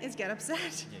do is get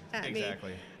upset at me.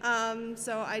 Exactly.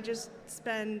 So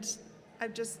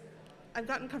I've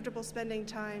gotten comfortable spending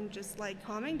time just like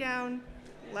calming down,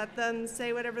 let them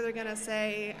say whatever they're gonna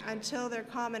say until they're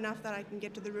calm enough that I can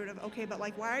get to the root of, okay, but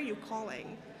like, why are you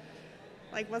calling?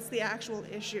 Like, what's the actual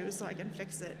issue so I can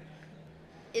fix it?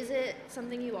 Is it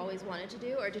something you always wanted to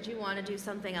do, or did you want to do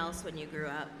something else when you grew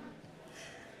up?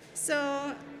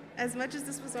 So, as much as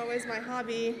this was always my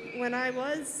hobby, when I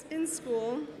was in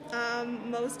school,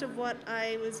 most of what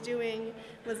I was doing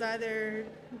was either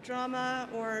drama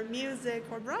or music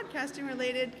or broadcasting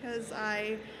related, because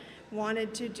I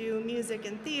wanted to do music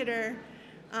and theater,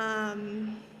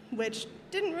 which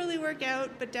didn't really work out,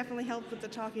 but definitely helped with the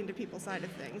talking to people side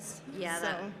of things. Yeah,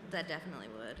 So, that definitely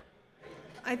would.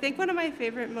 I think one of my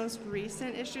favorite, most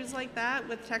recent issues like that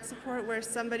with tech support, where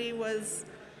somebody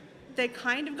they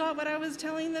kind of got what I was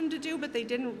telling them to do, but they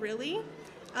didn't really.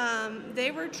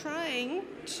 They were trying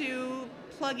to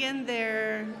plug in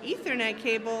their Ethernet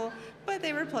cable, but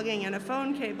they were plugging in a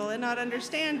phone cable and not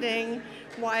understanding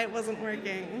why it wasn't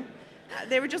working.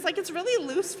 They were just like, it's really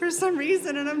loose for some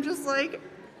reason, and I'm just like,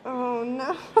 oh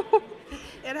no.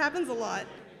 It happens a lot.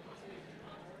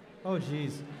 Oh,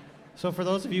 geez. So for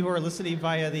those of you who are listening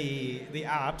via the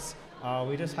apps,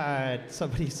 we just had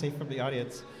somebody say from the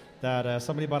audience that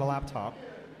somebody bought a laptop,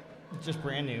 just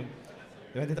brand new.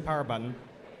 They went to the power button,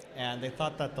 and they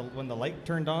thought that when the light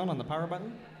turned on the power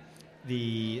button,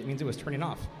 it means it was turning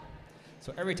off.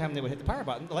 So every time they would hit the power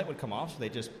button, the light would come off, so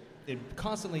they'd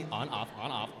constantly on, off,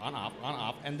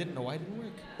 and didn't know why it didn't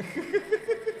work.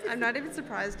 I'm not even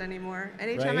surprised anymore.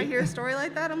 Anytime I Right? hear a story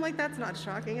like that, I'm like, that's not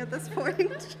shocking at this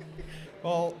point.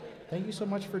 Well, thank you so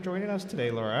much for joining us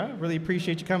today, Laura. Really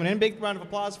appreciate you coming in. Big round of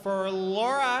applause for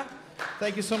Laura.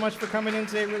 Thank you so much for coming in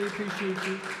today. Really appreciate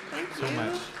you Thank so you.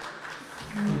 much.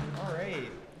 All right.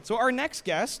 So our next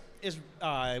guest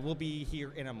will be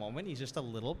here in a moment. He's just a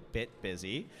little bit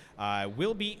busy.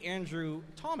 Will be Andrew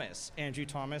Thomas. Andrew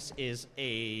Thomas is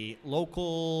a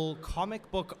local comic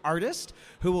book artist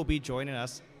who will be joining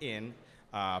us in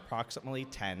approximately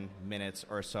 10 minutes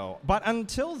or so. But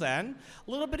until then,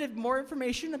 a little bit of more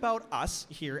information about us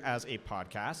here as a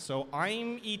podcast. So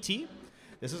I'm E.T.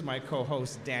 This is my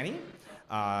co-host, Danny.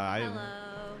 Hello.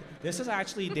 This is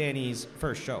actually Danny's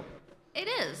first show, It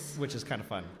is. which is kind of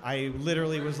fun. I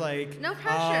literally was like... No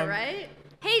pressure, right?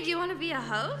 Hey, do you want to be a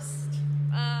host?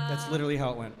 That's literally how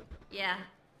it went. Yeah.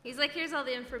 He's like, here's all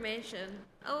the information.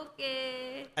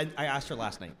 Okay. And I asked her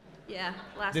last night. Yeah,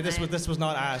 last This night. was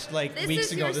not asked like This weeks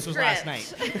is ago. your This was last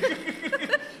script.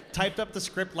 night. Typed up the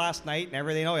script last night and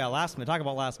everything. Oh yeah, last minute. Talk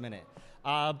about last minute.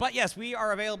 But yes, we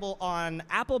are available on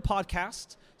Apple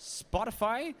Podcasts,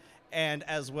 Spotify, and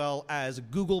as well as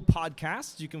Google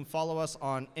Podcasts. You can follow us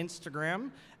on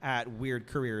Instagram at Weird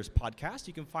Careers Podcast.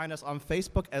 You can find us on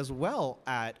Facebook as well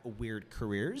at Weird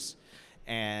Careers,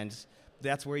 and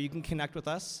that's where you can connect with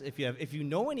us. If you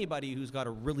know anybody who's got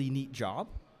a really neat job,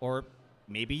 or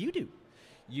maybe you do,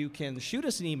 you can shoot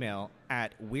us an email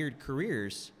at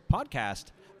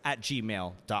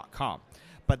weirdcareerspodcast@gmail.com.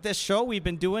 But this show we've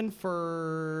been doing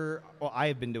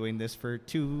I've been doing this for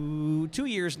two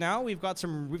years now. We've had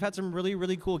some really,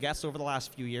 really cool guests over the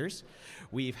last few years.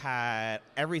 We've had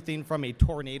everything from a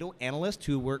tornado analyst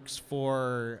who works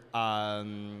for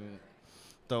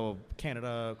the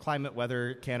Canada, Climate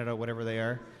Weather Canada, whatever they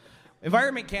are.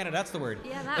 Environment Canada, that's the word.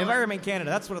 Yeah, that Environment Canada,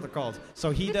 that's what they're called.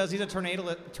 So he's a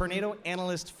tornado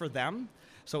analyst for them.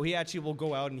 So he actually will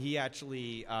go out and he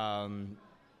actually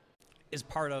is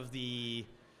part of the,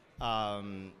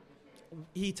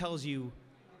 he tells you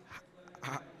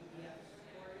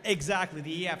exactly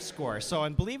the EF score. So,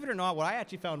 and believe it or not, what I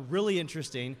actually found really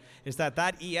interesting is that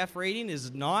EF rating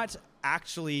is not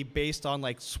actually based on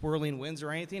like swirling winds or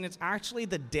anything. It's actually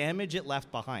the damage it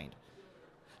left behind.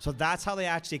 So that's how they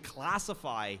actually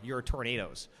classify your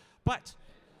tornadoes. But,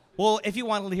 well, if you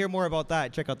wanted to hear more about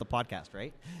that, check out the podcast,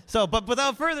 right? So, but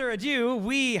without further ado,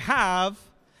 we have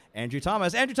Andrew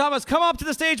Thomas. Andrew Thomas, come up to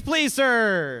the stage, please,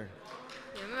 sir.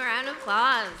 Give him a round of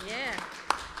applause. Yeah.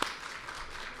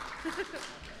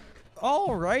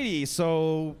 Alrighty,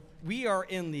 so we are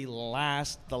in the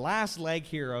last leg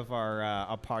here of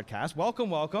our podcast.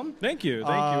 Welcome. Thank you. And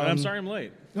I'm sorry I'm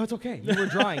late. No, it's okay. You were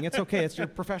drawing. It's okay. It's your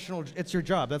it's your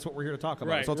job. That's what we're here to talk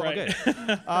about. Right, so it's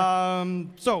right. all good.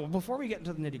 So before we get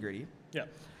into the nitty gritty, Yeah.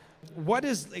 what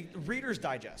is Reader's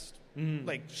Digest?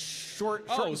 Like short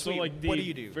Oh, and so sweet, like the what do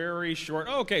you do? very short.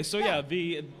 Okay, so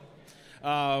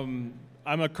I'm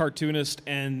a cartoonist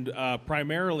and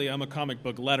primarily I'm a comic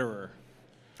book letterer.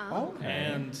 Okay.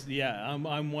 And yeah,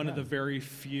 I'm one of the very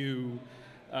few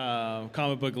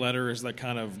comic book letterers that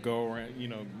kind of go around,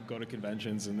 go to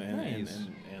conventions and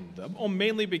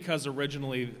mainly because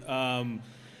originally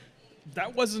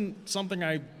that wasn't something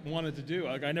I wanted to do.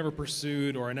 Like I never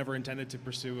pursued or I never intended to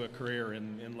pursue a career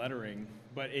in lettering,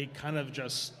 but it kind of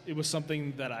it was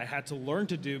something that I had to learn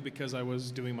to do because I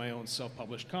was doing my own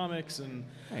self-published comics and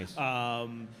Nice.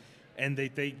 and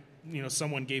they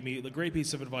someone gave me a great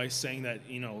piece of advice saying that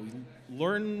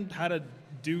learn how to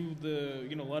do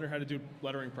how to do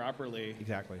lettering properly.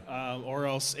 Exactly. Or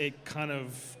else it kind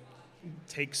of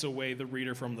takes away the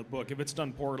reader from the book. If it's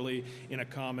done poorly in a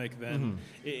comic, then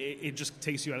it just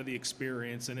takes you out of the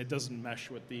experience, and it doesn't mesh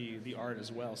with the art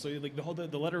as well. So like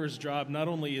the letterer's job not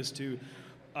only is to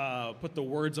put the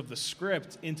words of the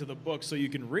script into the book so you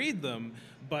can read them,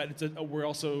 but we're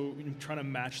also trying to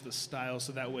match the style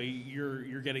so that way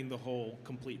you're getting the whole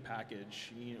complete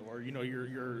package,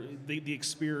 the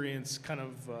experience kind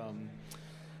of.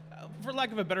 For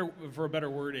lack of a better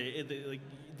word,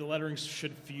 the lettering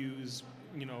should fuse,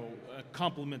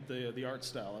 complement the art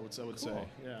style. I would say,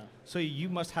 yeah. So you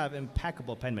must have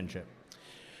impeccable penmanship.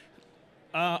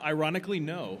 Ironically,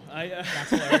 no. That's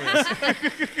hilarious.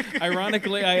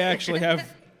 Ironically, I actually have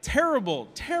terrible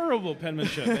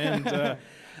penmanship, and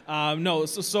no.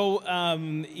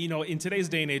 In today's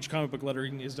day and age, comic book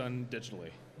lettering is done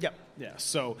digitally. Yep. Yeah.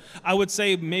 So I would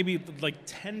say maybe like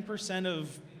 10%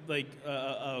 of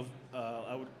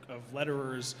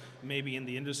letterers maybe in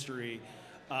the industry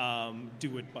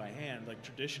do it by hand, like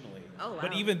traditionally. Oh, wow.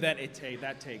 But even then,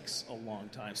 that takes a long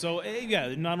time. So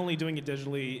not only doing it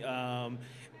digitally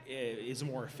is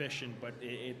more efficient, but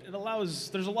it allows.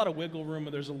 There's a lot of wiggle room,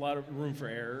 and there's a lot of room for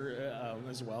error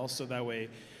as well. So that way,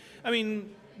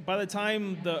 by the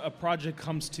time a project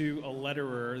comes to a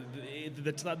letterer,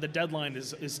 the deadline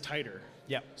is tighter.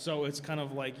 Yeah. So it's kind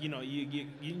of like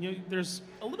there's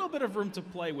a little bit of room to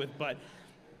play with, but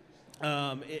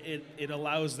it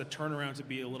allows the turnaround to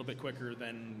be a little bit quicker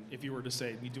than if you were to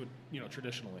say we do it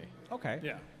traditionally. Okay.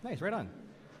 Yeah. Nice. Right on.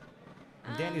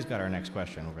 And Danny's got our next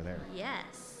question over there.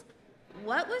 Yes.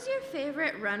 What was your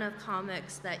favorite run of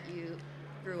comics that you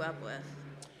grew up with?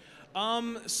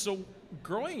 So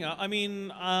growing up, I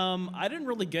didn't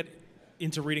really get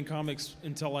into reading comics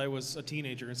until I was a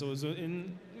teenager, and so it was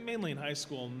mainly in high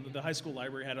school. And the high school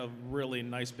library had a really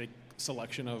nice big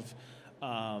selection of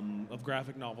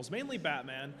graphic novels, mainly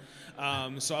Batman.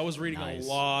 So I was reading Nice. a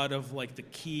lot of like the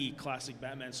key classic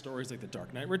Batman stories, like The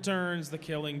Dark Knight Returns, The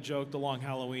Killing Joke, The Long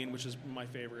Halloween, which is my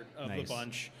favorite of Nice. the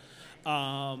bunch.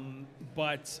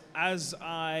 But so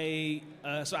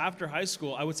after high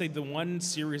school, I would say the one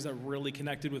series that really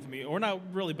connected with me, or not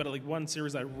really, but like one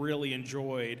series I really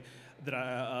enjoyed that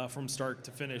I, from start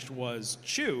to finish was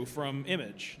Chew from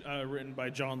Image, written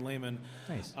by John Layman,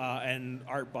 Nice. and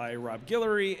art by Rob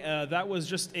Guillory. That was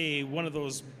just one of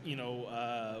those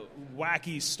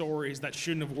wacky stories that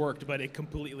shouldn't have worked, but it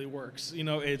completely works.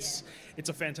 It's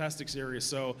a fantastic series.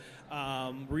 So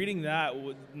reading that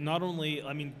not only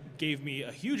gave me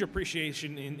a huge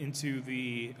appreciation into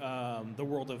the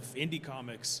world of indie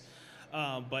comics.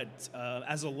 But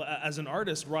as an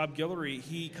artist, Rob Guillory,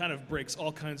 he kind of breaks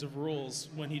all kinds of rules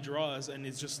when he draws, and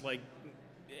it's just like,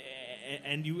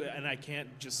 and I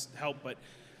can't just help but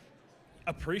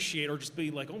appreciate or just be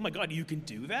like, oh my God, you can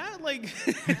do that? Like,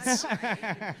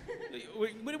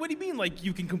 what do you mean? Like,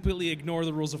 you can completely ignore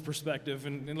the rules of perspective,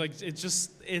 and like, it's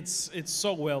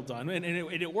so well done, and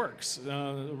it works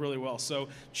really well. So,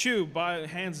 Chew,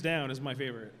 hands down, is my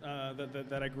favorite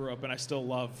that I grew up and I still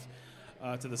love.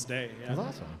 To this day. Yeah. That's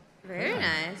awesome. Very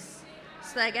nice.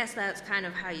 So I guess that's kind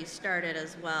of how you started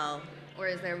as well, or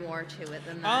is there more to it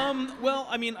than that? Well,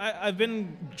 I've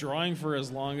been drawing for as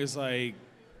long as I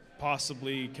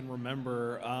possibly can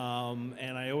remember,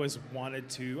 and I always wanted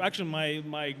to. Actually,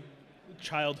 my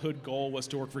childhood goal was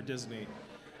to work for Disney.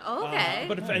 Okay.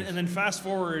 And then fast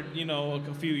forward,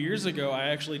 a few years ago, I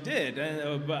actually did.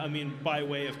 By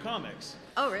way of comics.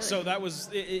 Oh, really? So that was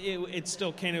it.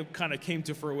 Still kind of came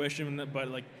to fruition, but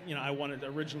I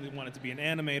originally wanted to be an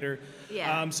animator.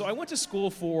 Yeah. So I went to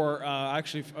school for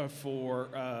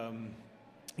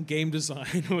game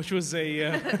design, which was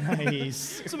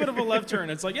Nice. it's a bit of a left turn.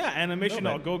 It's like, yeah, animation.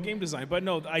 No, I'll go game design, but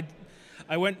no,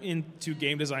 I went into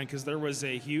game design because there was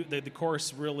the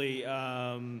course really.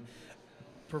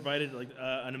 Provided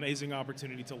an amazing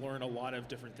opportunity to learn a lot of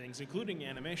different things, including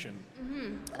animation.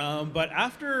 Mm-hmm. But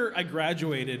after I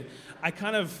graduated, I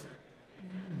kind of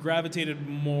gravitated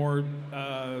more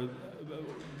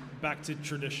back to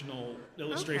traditional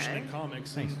illustration and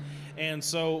comics. Nice. And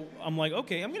so I'm like,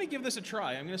 okay, I'm going to give this a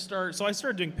try. I'm going to start. So I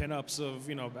started doing pinups of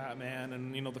Batman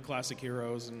and the classic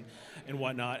heroes and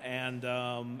whatnot. And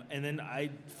then I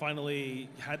finally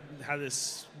had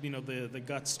this the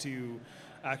guts to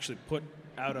actually put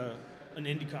out an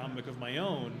indie comic of my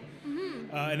own.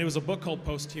 Mm-hmm. And it was a book called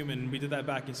Posthuman. We did that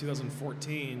back in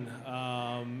 2014.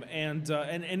 And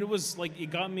it was like, it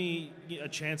got me a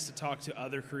chance to talk to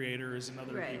other creators and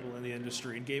other people in the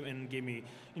industry, and gave me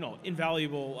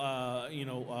invaluable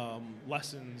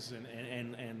lessons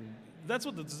and that's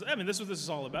what this is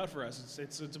all about for us.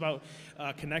 It's about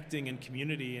connecting and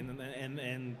community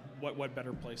and what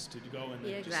better place to go and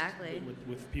exactly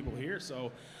with people here.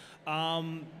 So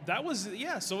that was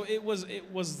So it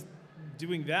was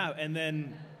doing that, and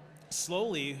then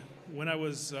slowly when I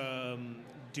was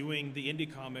doing the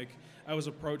indie comic, I was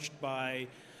approached by.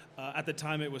 At the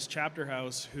time, it was Chapter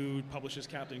House, who publishes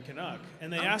Captain Canuck,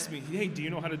 and they asked me, "Hey, do you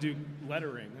know how to do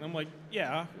lettering?" And I'm like,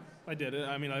 "Yeah, I did it.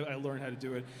 I learned how to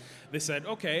do it." They said,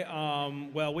 "Okay,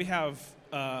 well, we have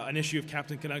an issue of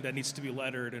Captain Canuck that needs to be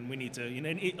lettered, and we need to,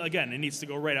 it needs to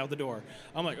go right out the door."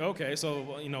 I'm like, "Okay,"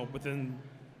 so but then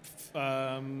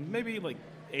maybe like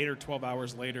 8 or 12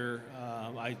 hours later,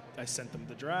 I sent them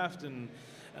the draft, and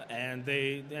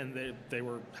they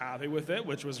were happy with it,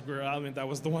 which was great. I mean, that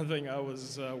was the one thing I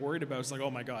was worried about. It's like,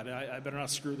 oh my God, I better not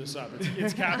screw this up.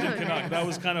 It's Captain Canuck. That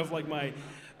was kind of like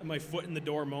my foot in the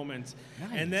door moment. Nice.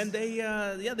 And then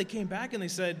they came back and they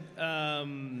said,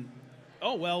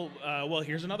 oh well,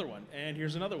 here's another one, and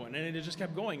here's another one, and it just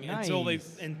kept going until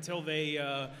they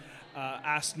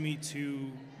asked me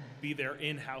to be their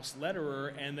in-house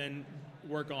letterer and then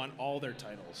work on all their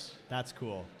titles. That's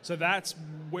cool. So that's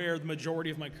where the majority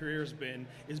of my career has been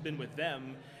with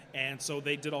them. And so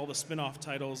they did all the spin-off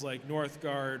titles like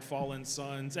Northgard, Fallen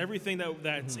Sons, everything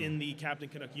that's in the Captain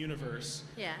Canuck universe.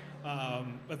 Yeah.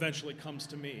 Eventually comes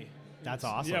to me. That's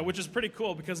awesome. Yeah, which is pretty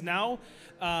cool because now,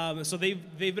 so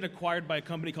they've been acquired by a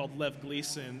company called Lev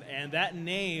Gleason, and that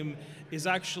name is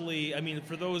actually, I mean,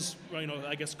 for those,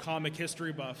 I guess comic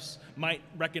history buffs might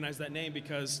recognize that name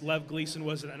because Lev Gleason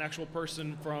was an actual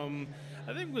person from,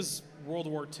 I think it was World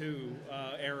War II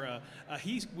era.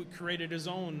 He created his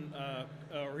own,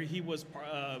 or he was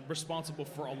responsible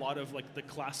for a lot of like the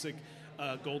classic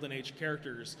Golden Age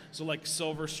characters. So like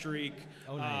Silver Streak,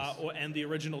 nice. And the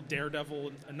original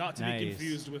Daredevil, not to be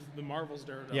confused with the Marvel's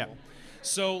Daredevil. Yeah.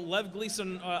 So Lev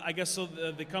Gleason, I guess, so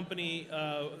the company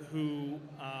who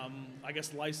I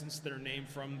guess licensed their name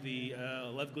from the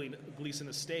Lev Gleason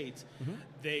estate,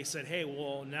 they said, hey,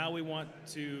 well, now we want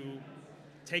to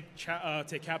take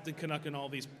Captain Canuck and all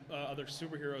these other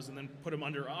superheroes and then put them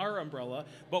under our umbrella,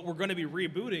 but we're going to be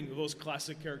rebooting those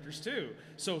classic characters too.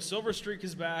 So Silver Streak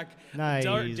is back, nice.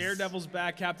 Daredevil's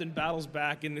back, Captain Battle's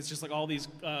back, and it's just like all these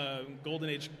Golden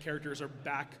Age characters are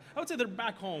back. I would say they're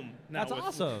back home now. That's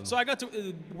awesome. So I got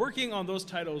to working on those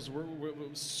titles were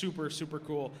super, super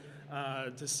cool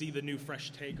to see the new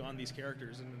fresh take on these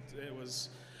characters, and it was,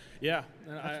 a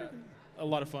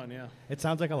lot of fun, yeah. It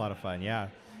sounds like a lot of fun, yeah.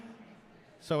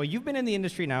 So you've been in the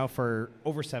industry now for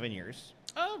over 7 years.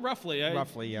 Roughly.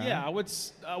 Roughly, yeah. Yeah, I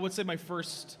would say my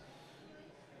first.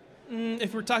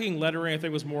 If we're talking lettering, I think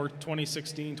it was more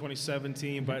 2016,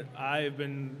 2017, but I've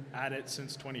been at it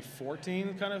since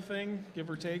 2014, kind of thing, give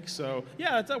or take. So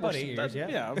yeah, it's about 8 years.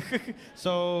 Yeah.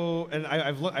 So, and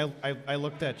I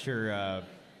looked at your.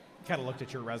 Kind of looked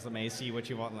at your resume, see what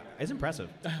you want. It's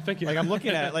impressive. Thank you. Like I'm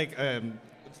looking at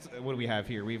what do we have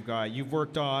here? You've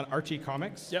worked on Archie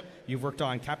Comics. Yep. You've worked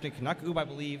on Captain Canuck, who I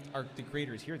believe are the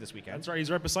creators here this weekend. That's right.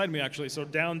 He's right beside me, actually. So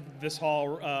down this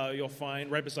hall,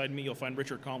 right beside me, you'll find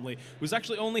Richard Comley, who's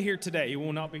actually only here today. He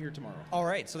will not be here tomorrow. All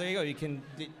right. So there you go.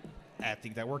 I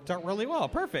think that worked out really well.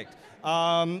 Perfect.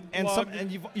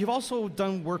 You've also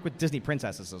done work with Disney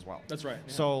princesses as well. That's right.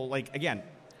 Yeah. So again,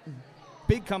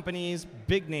 big companies,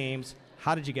 big names.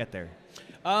 How did you get there?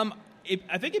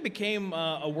 I think it became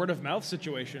a word-of-mouth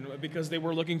situation because they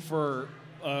were looking for,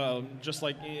 just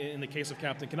like in the case of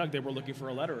Captain Canuck, they were looking for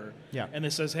a letterer. Yeah. And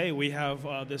it says, hey, we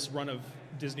have this run of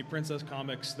Disney Princess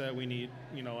comics that we need,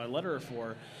 a letterer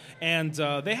for. And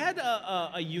they had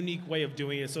a unique way of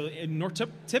doing it. So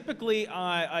typically,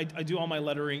 I do all my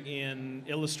lettering in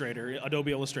Illustrator,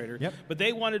 Adobe Illustrator. Yep. But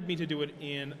they wanted me to do it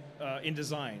in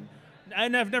InDesign.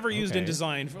 And I've never used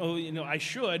InDesign. I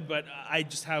should, but I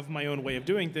just have my own way of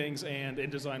doing things, and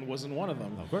InDesign wasn't one of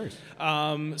them. Of course.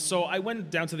 So I went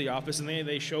down to the office, and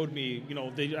they showed me,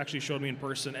 they actually showed me in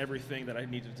person everything that I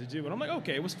needed to do. And I'm like,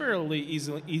 okay, it was fairly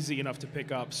easy enough to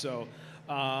pick up. So,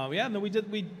 and then we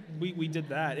did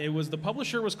that. The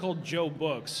publisher was called Joe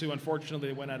Books, who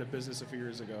unfortunately went out of business a few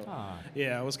years ago.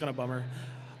 Yeah, it was kind of a bummer.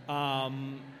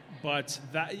 But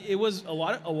it was a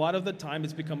lot of the time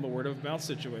it's become a word of mouth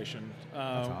situation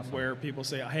awesome. Where people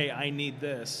say, "Hey, I need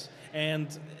this,"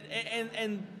 and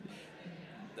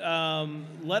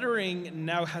lettering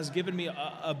now has given me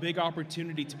a big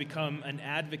opportunity to become an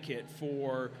advocate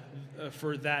for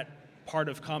that part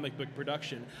of comic book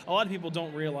production. A lot of people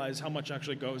don't realize how much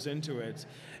actually goes into it,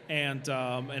 and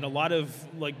a lot of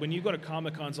when you go to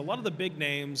Comic-Cons, a lot of the big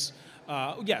names.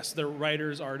 Yes, they're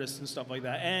writers, artists, and stuff like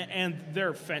that, and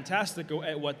they're fantastic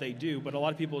at what they do, but a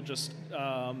lot of people just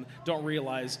don't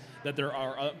realize that there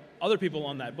are other people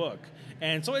on that book.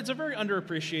 And so it's a very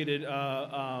underappreciated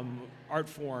art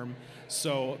form.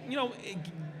 So,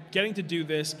 getting to do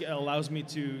this allows me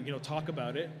to, talk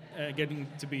about it, getting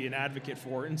to be an advocate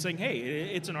for it, and saying, hey,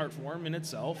 it's an art form in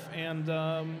itself, and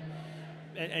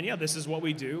yeah, this is what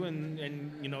we do,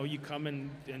 and you come and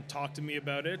talk to me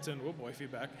about it, and oh boy,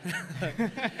 feedback,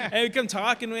 and you come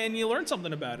talk and you learn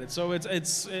something about it. So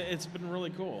it's been really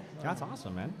cool. That's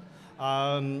awesome, man.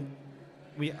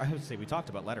 I would say we talked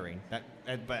about lettering. But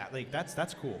like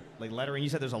that's cool. Like lettering, you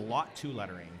said there's a lot to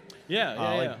lettering. Yeah,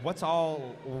 Like what's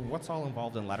all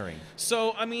involved in lettering?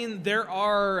 So, I mean, there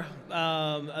are.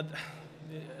 How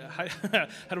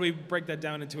do we break that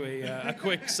down into a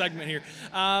quick segment here?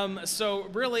 So,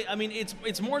 really, I mean,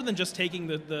 it's more than just taking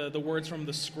the words from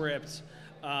the script.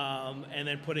 And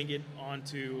then putting it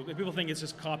onto. People think it's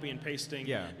just copy and pasting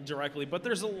directly, but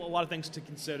there's a lot of things to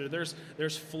consider. There's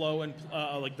flow and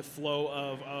like the flow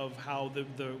of how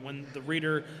when the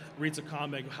reader reads a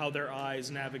comic, how their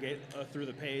eyes navigate through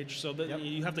the page. So that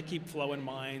you have to keep flow in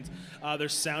mind.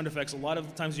 There's sound effects. A lot of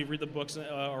the times you read the books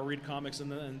or read comics,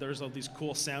 and there's all these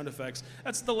cool sound effects.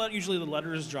 That's usually the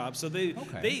letter's job. So they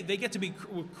get to be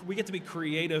we get to be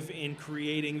creative in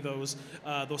creating those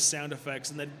sound effects,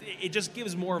 and that it just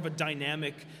gives more of a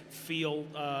dynamic feel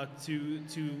to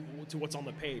what's on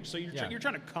the page. So you're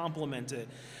trying to complement it.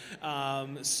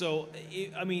 Like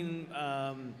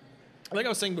I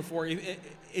was saying before,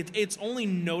 it's only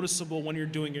noticeable when you're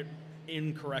doing it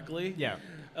incorrectly. Yeah.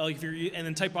 Like and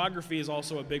then typography is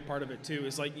also a big part of it too.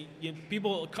 It's like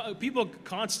people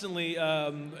constantly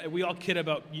we all kid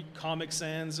about Comic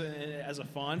Sans as a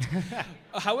font.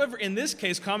 However, in this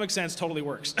case, Comic Sans totally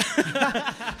works.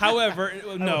 However,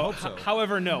 no,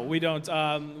 we don't.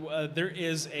 There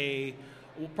is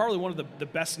probably one of the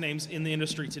best names in the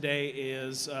industry today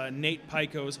is Nate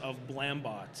Picos of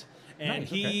Blambot. And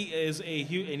he's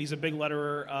a big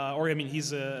letterer.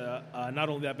 He's not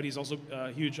only that, but he's also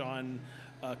huge on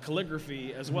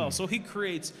calligraphy as well. So he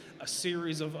creates a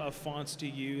series of fonts to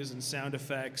use and sound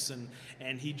effects,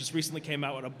 and he just recently came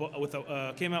out with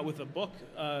a book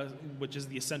which is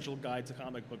the Essential Guide to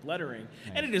Comic Book Lettering,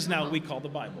 and it is now we call the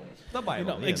Bible. The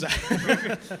Bible, exactly.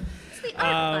 It's the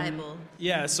art Bible.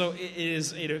 Yeah, so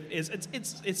it's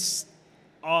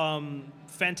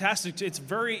fantastic. It's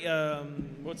very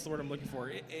what's the word I'm looking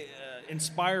for?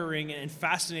 Inspiring and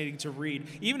fascinating to read,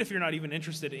 even if you're not even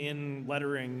interested in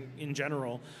lettering in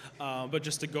general, but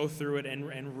just to go through it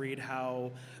and read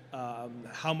how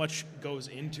much goes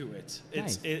into it.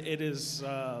 Nice. It's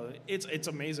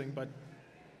amazing, but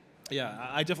yeah,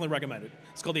 I definitely recommend it.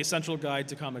 It's called The Essential Guide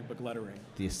to Comic Book Lettering.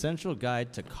 The Essential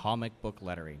Guide to Comic Book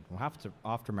Lettering. I'll have to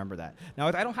remember that. Now,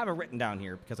 I don't have it written down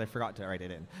here because I forgot to write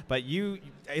it in. But you,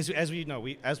 as we know,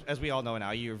 as we all know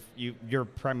now, you're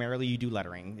primarily, you do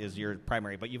lettering is your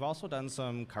primary, but you've also done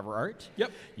some cover art.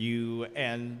 Yep.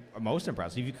 And most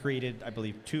impressive, you created, I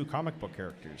believe, 2 comic book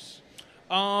characters.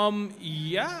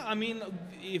 Yeah, I mean,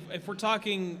 if we're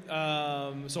talking,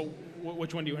 so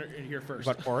which one do you want to hear first?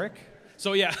 But Auric?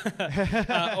 So yeah,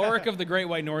 Auric of the Great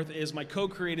White North is my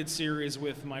co-created series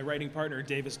with my writing partner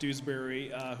Davis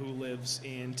Dewsbury, who lives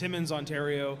in Timmins,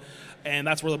 Ontario, and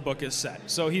that's where the book is set.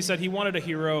 So he said he wanted a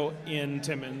hero in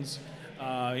Timmins,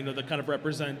 that kind of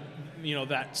represent,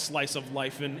 that slice of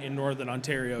life in Northern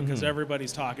Ontario, because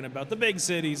everybody's talking about the big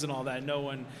cities and all that. No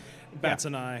one bats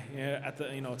an eye at the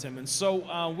Timmins.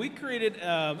 So we created.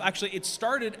 Actually,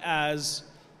 the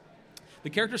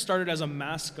character started as a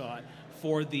mascot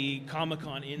for the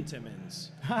Comic-Con in Timmins.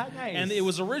 Nice. And it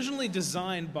was originally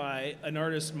designed by an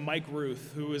artist, Mike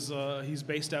Ruth, who is he's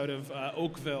based out of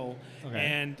Oakville,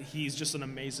 and he's just an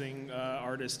amazing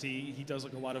artist. He does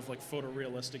like a lot of like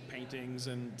photorealistic paintings,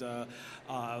 and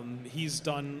he's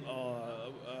done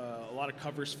a lot of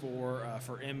covers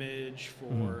for Image,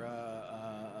 for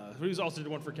he's also did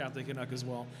one for Captain Canuck as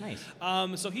well. Nice.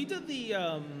 So he did the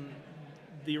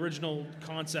original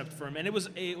concept for him, and it was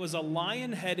a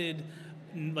lion-headed,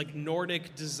 like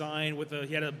Nordic design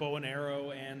he had a bow and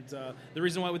arrow, and the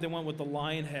reason why they went with the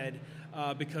lion head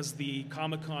because the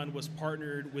Comic-Con was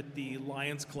partnered with the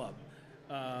Lions Club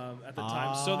at the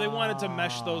time, so they wanted to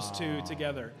mesh those two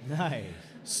together. Nice.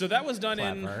 So that was done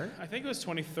Clever. in, I think it was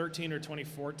 2013 or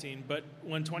 2014, but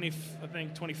when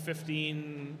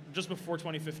 2015, just before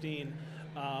 2015,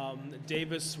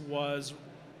 Davis was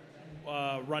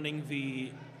running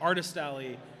the Artist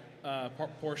Alley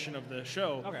portion of the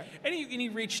show. Okay. And he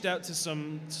reached out to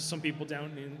some people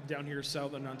down here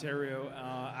southern Ontario,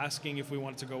 asking if we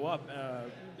wanted to go up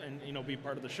and be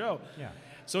part of the show. Yeah.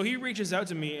 So he reaches out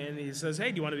to me and he says,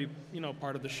 "Hey, do you want to be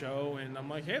part of the show?" And I'm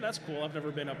like, "Hey, that's cool. I've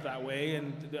never been up that way,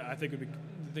 and I think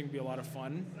it'd be a lot of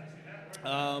fun."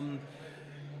 And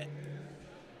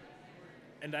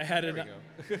I had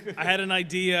an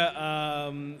idea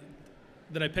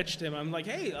that I pitched him. I'm like,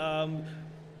 "Hey, I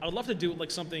would love to do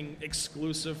like something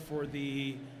exclusive for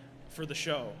the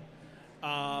show.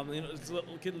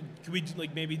 Could we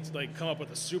like maybe like come up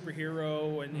with a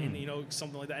superhero and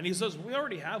something like that?" And he says, "We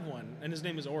already have one, and his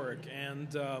name is Auric."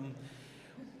 And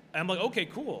I'm like, okay,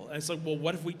 cool. And it's like, well,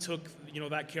 what if we took,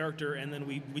 that character and then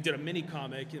we did a mini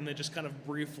comic and then just kind of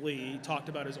briefly talked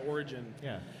about his origin.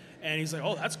 Yeah. And he's like,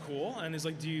 oh, that's cool. And he's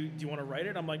like, do you want to write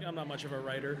it? I'm like, I'm not much of a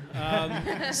writer.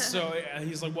 So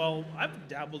he's like, well, I've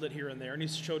dabbled it here and there. And he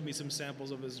showed me some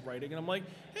samples of his writing. And I'm like,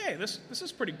 hey, this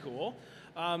is pretty cool.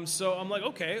 So I'm like,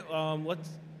 okay,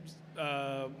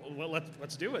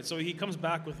 let's do it. So he comes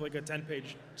back with like a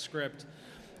 10-page script.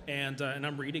 And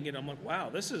I'm reading it. I'm like, wow,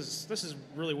 this is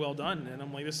really well done. And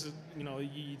I'm like, this is,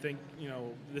 you think,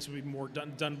 this would be more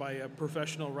done by a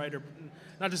professional writer.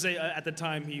 Not to say at the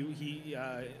time he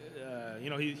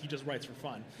just writes for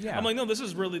fun. Yeah. I'm like, no, this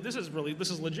is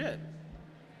legit.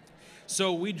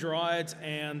 So we draw it,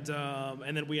 and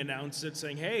then we announce it,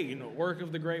 saying, "Hey, Orc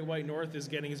of the Great White North is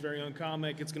getting his very own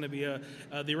comic. It's going to be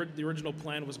the original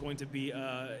plan was going to be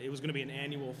an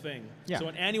annual thing. Yeah. So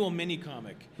an annual mini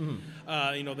comic,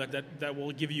 Mm-hmm. that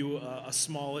will give you a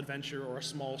small adventure or a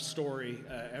small story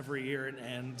every year,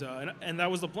 and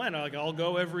that was the plan. I'll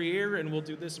go every year, and we'll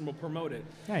do this, and we'll promote it.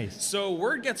 Nice. So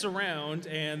word gets around,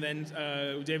 and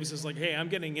then Davis is like, "Hey, I'm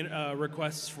getting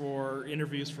requests for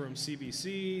interviews from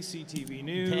CBC, CTV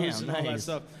News, and all that nice.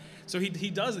 stuff." So he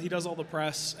does all the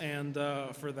press and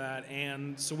for that,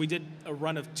 and so we did a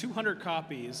run of 200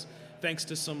 copies, thanks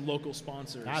to some local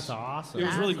sponsors. That's awesome. It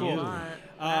was really That's a cool,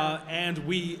 lot. and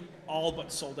we all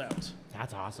but sold out.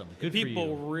 That's awesome. Good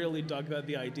People for you. really dug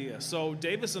the idea. So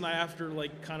Davis and I, after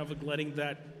kind of letting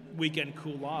that weekend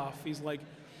cool off, he's like,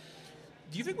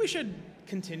 "Do you think we should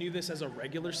continue this as a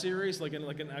regular series, like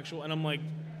an actual?" And I'm like,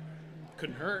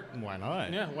 "Couldn't hurt." Why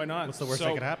not? Yeah, why not? What's the worst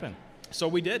that could happen? So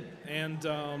we did, and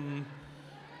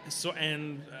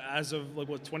as of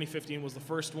 2015 was the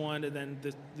first one, and then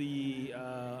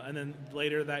and then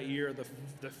later that year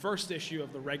the first issue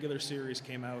of the regular series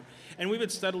came out, and we've been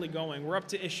steadily going. We're up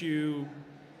to issue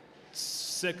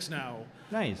 6 now.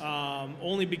 Nice.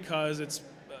 Only because it's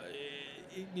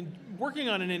working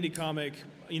on an indie comic,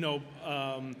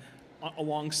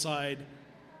 alongside.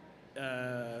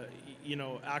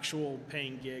 Actual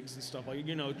paying gigs and stuff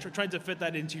trying to fit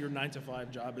that into your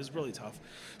 9-to-5 job is really tough.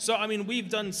 So we've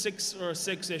done 6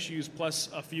 issues plus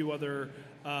a few other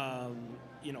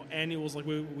annuals. Like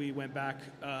we went back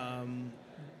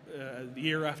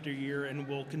year after year, and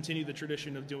we'll continue the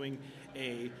tradition of doing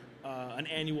an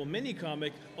annual mini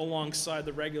comic alongside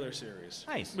the regular series.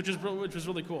 Nice. Which was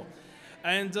really cool.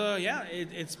 And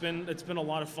it's been a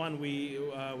lot of fun. We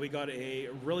got a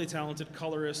really talented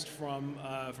colorist from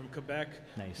Quebec,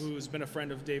 Nice. who's been a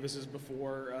friend of Davis's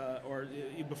before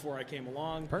I came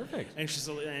along. Perfect. And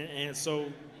so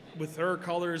with her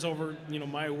colors over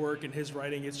my work and his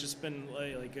writing, it's just been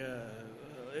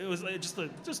it was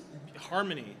just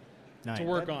harmony Nice. to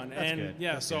work on. That's And good.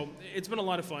 yeah, That's so good. it's been a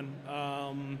lot of fun.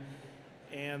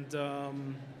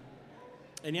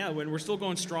 And yeah, when we're still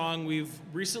going strong, we've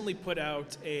recently put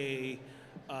out it's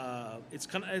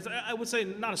I would say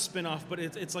not a spin-off, but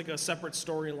it's like a separate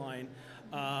storyline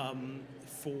and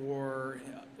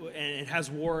it has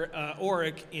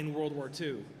Auric in World War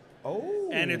II. Oh.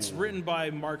 And it's written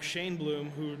by Mark Shaneblum,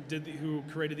 who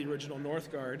created the original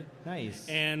Northgard. Nice.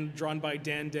 And drawn by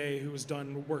Dan Day, who's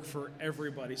done work for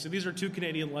everybody. So these are 2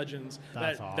 Canadian legends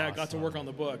That's that got to work on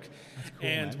the book. cool,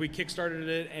 and man. we kickstarted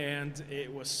it, and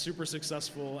it was super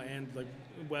successful. And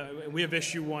we have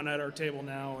issue 1 at our table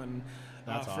now, and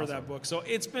That's for that awesome. book. So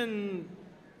it's been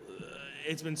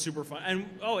super fun.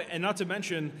 And not to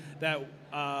mention that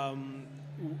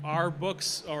our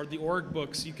books, or the org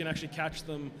books, you can actually catch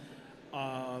them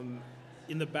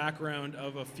in the background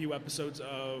of a few episodes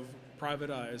of Private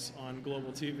Eyes on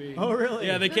Global TV. Oh, really?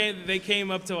 Yeah, they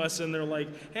came up to us and they're like,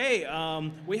 "Hey,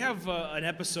 we have an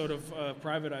episode of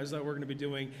Private Eyes that we're going to be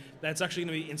doing that's actually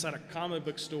going to be inside a comic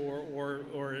book store, or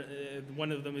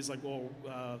one of them is like, well."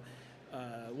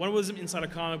 One was inside a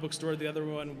comic book store. The other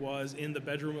one was in the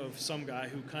bedroom of some guy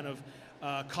who kind of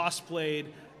cosplayed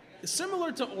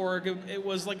similar to Org. It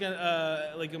was like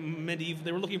a medieval.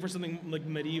 They were looking for something like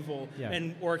medieval, Yeah.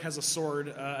 and Org has a sword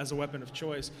as a weapon of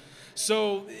choice.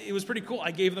 So it was pretty cool.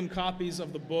 I gave them copies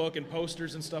of the book and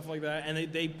posters and stuff like that,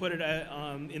 and they put it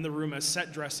in the room as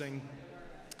set dressing.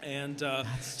 And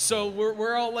so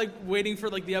we're all waiting for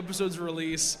the episode's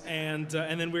release, and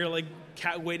then we're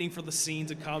waiting for the scene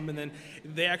to come, and then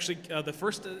they actually the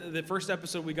first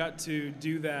episode we got to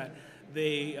do that.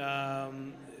 They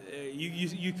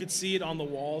you could see it on the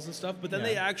walls and stuff, but then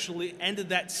they actually ended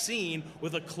that scene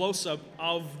with a close-up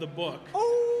of the book.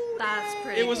 Oh, That's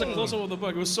pretty. It was a close-up of the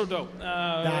book. It was so dope.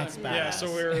 That's Yeah, badass. so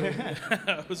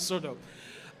it was so dope.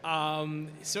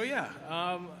 So yeah,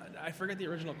 I forget the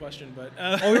original question, but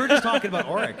Oh, we were just talking about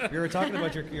Auric. We were talking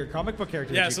about your comic book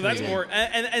character. yeah. that you So that's created. more,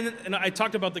 and I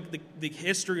talked about the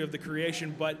history of the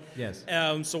creation, but Yes.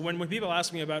 So when people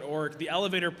ask me about Auric, the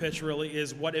elevator pitch really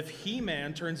is, what if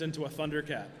He-Man turns into a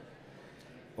Thundercat?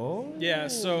 Oh. Yeah,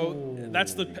 so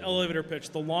that's the elevator pitch.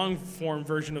 The long form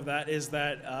version of that is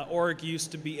that Auric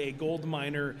used to be a gold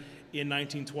miner in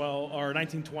 1912 or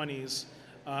 1920s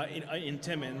in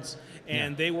Timmins,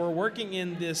 and they were working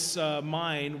in this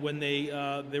mine when they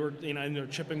were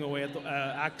chipping away at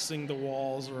axing the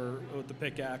walls or with the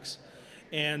pickaxe,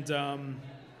 and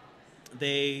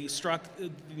they struck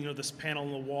this panel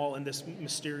in the wall, and this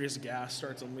mysterious gas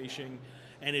starts unleashing.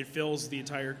 And it fills the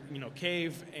entire,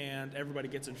 cave, and everybody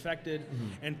gets infected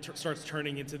and starts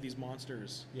turning into these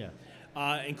monsters. Yeah.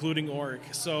 Including Auric.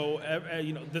 So,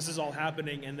 this is all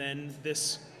happening, and then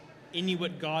this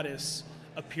Inuit goddess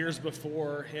appears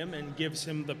before him and gives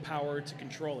him the power to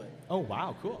control it. Oh,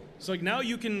 wow, cool. So, like, now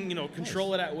you can,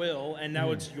 control it at will, and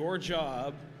now it's your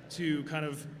job to kind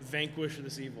of vanquish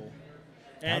this evil.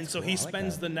 And That's so cool. he I like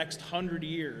spends that. the next 100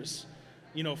 years,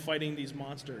 fighting these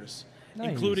monsters.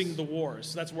 Nice. Including the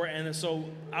wars. That's where, and so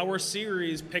our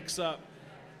series picks up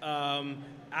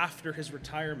after his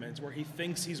retirement, where he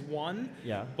thinks he's won,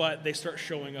 Yeah. but they start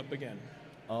showing up again.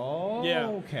 Oh, Yeah.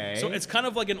 okay. So it's kind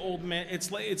of like an old man.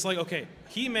 It's like okay,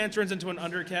 He-Man turns into a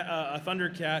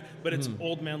Thundercat, but it's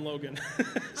Old Man Logan.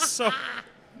 So.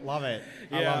 Love it.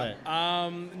 Yeah. I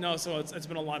love it. No, so it's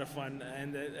been a lot of fun,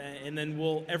 and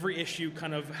then every issue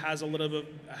kind of has a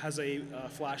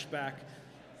flashback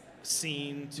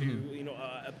scene to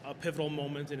a pivotal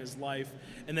moment in his life,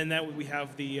 and then that we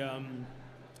have the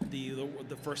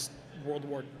first World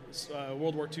War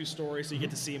II story, so you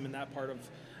get to see him in that part of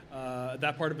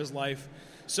his life.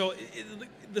 So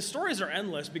the stories are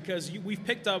endless because we've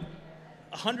picked up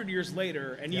 100 years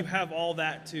later, and you have all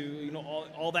that to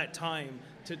all that time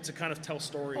to kind of tell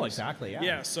stories. Oh, exactly. Yeah.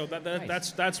 Yeah. So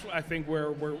Nice. that's I think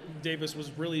where Davis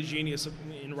was really genius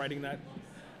in writing that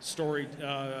story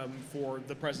for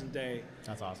the present day.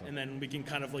 That's awesome. And then we can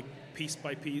kind of like piece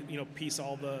by piece, piece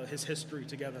all his history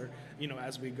together,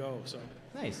 as we go. So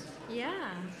Nice. Yeah.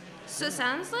 So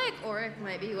sounds like Auric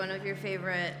might be one of your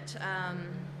favorite books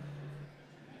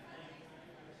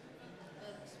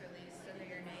released under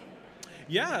your name.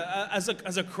 yeah, as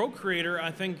a co-creator,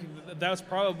 I think that's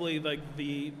probably like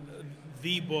the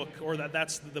book, or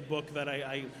that's the book that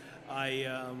I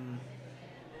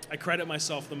credit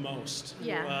myself the most.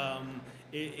 Yeah.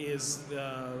 Is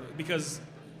because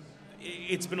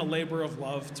it's been a labor of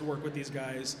love to work with these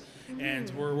guys, and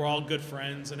we're all good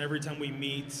friends. And every time we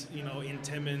meet, in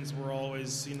Timmins, we're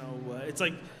always, it's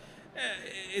like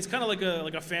it's kind of like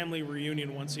a family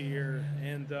reunion once a year,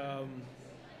 and.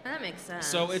 That makes sense.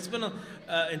 So it's been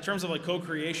in terms of like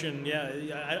co-creation,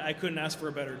 I couldn't ask for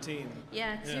a better team.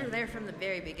 Yeah, because you were there from the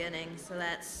very beginning, so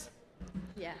that's,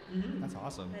 yeah, That's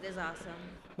awesome. that is awesome.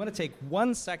 I'm going to take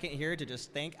 1 second here to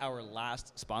just thank our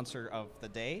last sponsor of the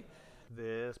day.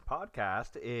 This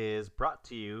podcast is brought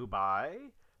to you by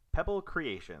Pebble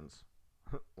Creations.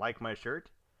 Like my shirt?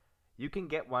 You can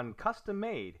get one custom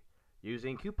made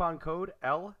using coupon code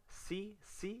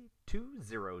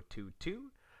LCC2022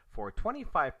 for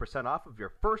 25% off of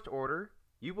your first order.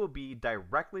 You will be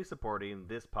directly supporting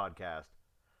this podcast.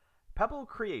 Pebble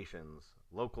Creations,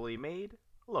 locally made,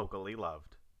 locally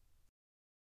loved.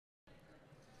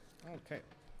 Okay.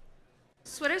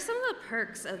 So what are some of the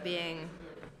perks of being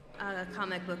a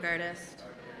comic book artist?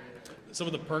 Some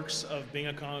of the perks of being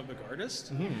a comic book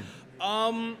artist.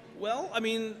 Well, I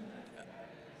mean,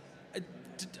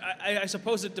 I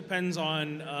suppose it depends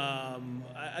on,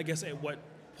 I guess, at what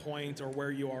point or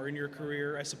where you are in your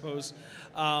career, I suppose.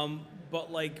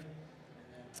 But like,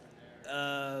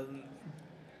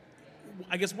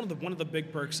 I guess one of the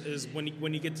big perks is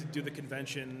when you get to do the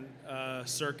convention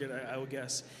circuit, I would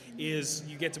guess, is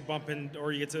you get to bump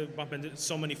into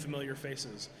so many familiar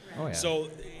faces. Oh, yeah. So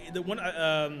the one,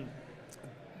 I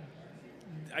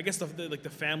guess the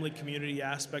family community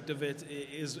aspect of it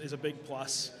is a big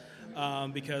plus,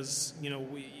 because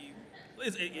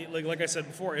like I said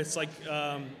before, it's like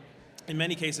in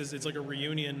many cases it's like a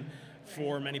reunion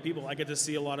for many people. I get to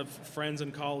see a lot of friends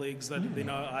and colleagues that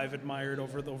I've admired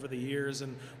over the years,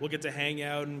 and we'll get to hang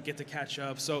out and get to catch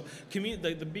up. So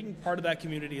the being part of that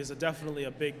community is definitely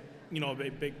a big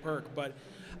big perk. But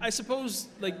I suppose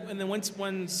and then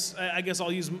once I guess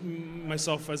I'll use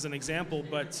myself as an example,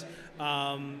 but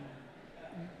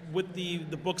with the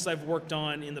books I've worked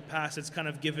on in the past, it's kind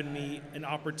of given me an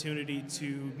opportunity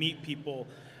to meet people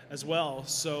as well.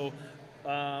 So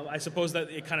I suppose that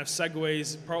it kind of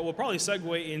segues, will probably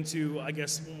segue into, I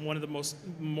guess, one of the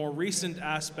more recent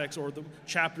aspects or the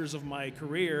chapters of my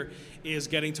career is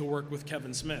getting to work with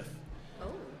Kevin Smith.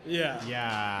 Oh. Yeah.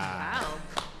 Yeah. Wow.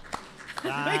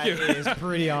 That Thank you. is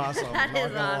pretty awesome. That not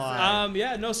is gonna lie.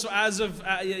 awesome. No. So as of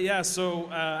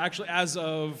actually as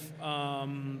of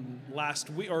last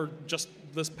week or just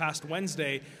this past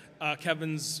Wednesday,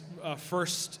 Kevin's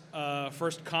first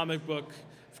comic book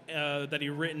that he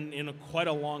written in quite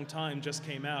a long time just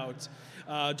came out.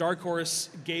 Dark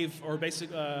Horse gave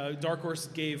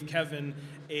Kevin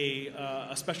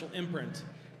a special imprint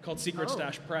called Secret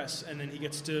Stash Press, and then he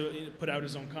gets to put out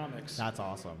his own comics. That's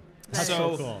awesome. That's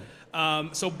so cool.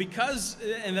 So because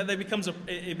that becomes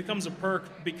a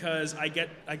perk because I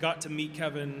got to meet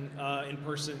Kevin in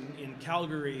person in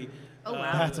Calgary. Oh,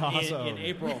 wow. That's awesome. In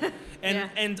April,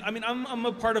 and I mean I'm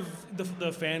a part of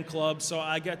the fan club, so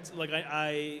I get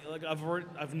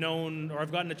I've known or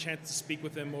I've gotten a chance to speak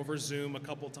with him over Zoom a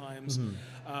couple times.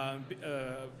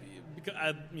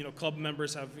 Because club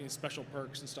members have special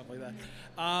perks and stuff like that.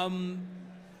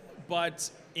 But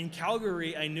in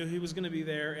Calgary, I knew he was going to be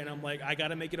there, and I'm like, I got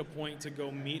to make it a point to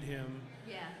go meet him.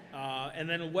 Yeah. And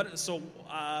then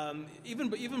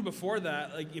even before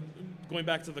that, going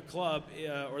back to the club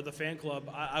or the fan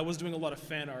club, I was doing a lot of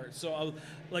fan art. So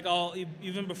I'll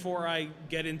even before I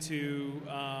get into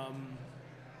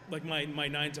my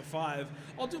 9 to 5,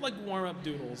 I'll do warm up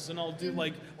doodles, and I'll do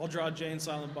I'll draw Jay and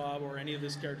Silent Bob or any of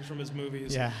his characters from his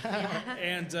movies. Yeah.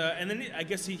 And then I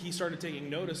guess he started taking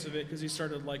notice of it because he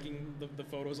started liking the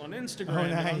photos on Instagram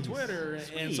and on nice. Twitter,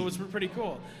 and so Sweet. it's pretty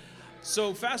cool.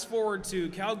 So fast forward to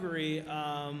Calgary,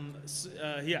 I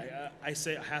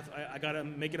gotta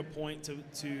make it a point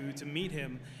to meet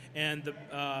him, and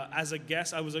as a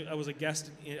guest, I was a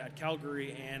guest at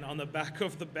Calgary, and on the back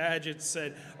of the badge it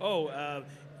said,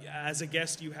 as a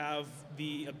guest you have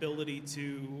the ability to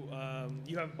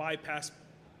you have bypass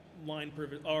line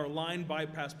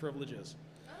bypass privileges.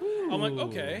 I'm like,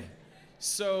 okay.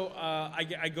 So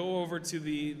I go over to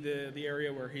the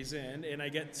area where he's in, and I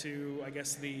get to I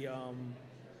guess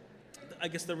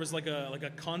there was like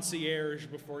a concierge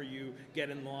before you get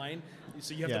in line,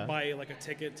 so you have to buy a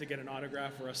ticket to get an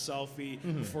autograph or a selfie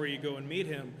before you go and meet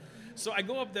him. So I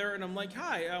go up there and I'm like,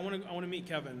 hi, I want to meet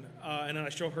Kevin, and then I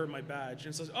show her my badge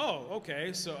and says, oh,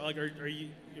 okay, so are you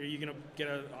gonna get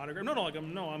an autograph?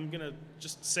 No, I'm gonna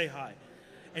just say hi.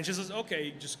 And she says,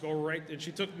 okay, just go right. And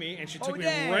she took me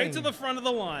right to the front of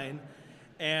the line,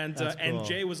 and That's cool. and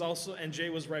Jay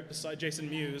was right beside Jason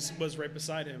Mewes was right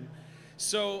beside him.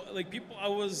 So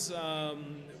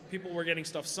people were getting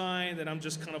stuff signed, and I'm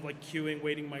just kind of queuing,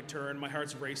 waiting my turn. My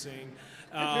heart's racing.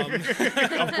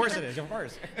 Of course it is. Of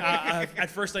course. At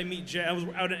first, I meet Jay.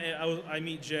 I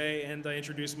meet Jay, and I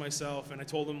introduced myself, and I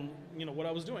told him, what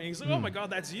I was doing. He's like, "Oh my God,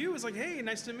 that's you!" It's like, "Hey,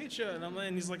 nice to meet you."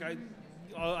 And he's like,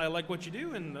 I like what you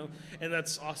do, and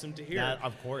that's awesome to hear. That,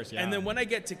 of course, yeah. And then when I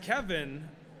get to Kevin,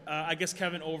 I guess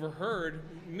Kevin overheard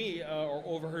me or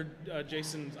overheard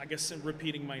Jason, I guess,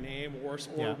 repeating my name or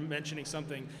mentioning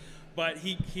something. But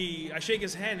I shake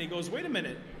his hand, and he goes, wait a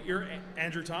minute, you're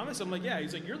Andrew Thomas? I'm like, yeah.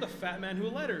 He's like, you're the fat man who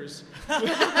letters.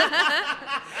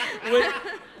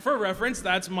 For reference,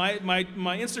 that's my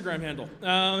Instagram handle.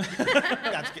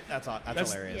 That's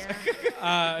hilarious.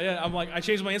 Yeah. I'm like, I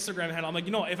changed my Instagram handle. I'm like,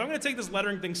 if I'm going to take this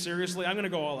lettering thing seriously, I'm going to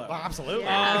go all out. Well,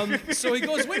 absolutely. So he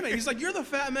goes, wait a minute. He's like, you're the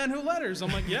fat man who letters.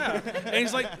 I'm like, yeah. And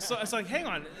he's like, so it's like, hang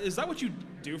on, is that what you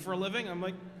do for a living? I'm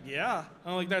like, yeah.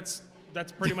 I'm like, that's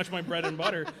pretty much my bread and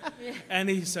butter. And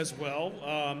he says, well,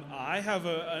 I have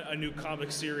a new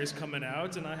comic series coming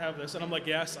out, and I have this. And I'm like,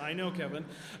 yes, I know, Kevin.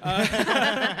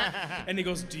 And he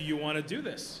goes, do you want to do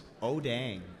this? Oh,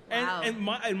 dang. Wow. And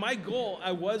my goal,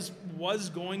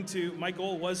 my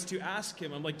goal was to ask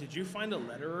him. I'm like, did you find a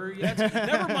letterer yet?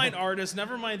 Never mind artist,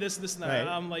 never mind this, and that. Right.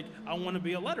 I'm like, I want to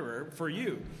be a letterer for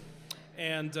you.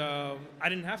 And I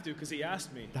didn't have to because he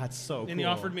asked me. That's so cool. And he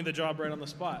offered me the job right on the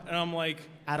spot. And I'm like,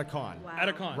 At a con. Wow. at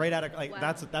a con. Right at a Wow.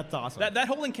 that's awesome. That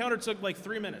whole encounter took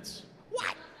 3 minutes.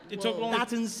 what? It took only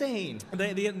That's insane.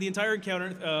 the entire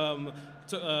encounter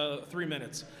took 3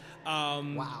 minutes.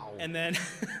 Wow. And then,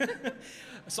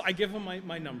 so I give him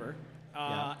my number,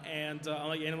 Yeah. and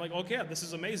I'm like, okay, this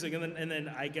is amazing. And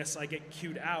then I guess I get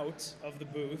queued out of the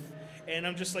booth, and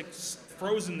I'm just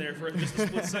frozen there for just a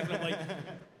split second. I'm like,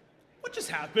 what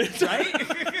just happened, right?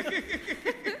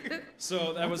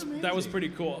 So that was pretty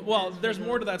cool. Well, there's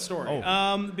more to that story.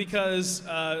 Because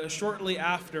shortly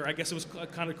after, I guess it was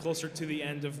kind of closer to the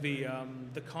end of the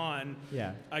con.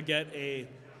 Yeah. I get a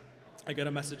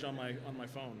message on my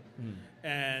phone,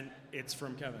 and it's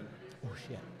from Kevin. Oh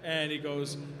shit. And he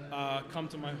goes, "Come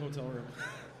to my hotel room."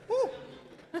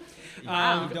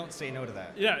 You don't say no to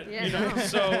that. Yeah, Yeah, you know, no.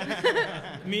 so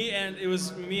it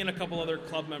was me and a couple other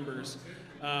club members.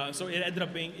 So it ended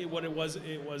up being what it was.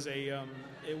 It was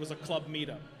a club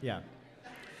meetup. Yeah.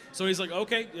 So he's like,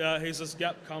 okay. He says,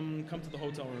 yep, come to the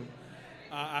hotel room.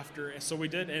 After, so we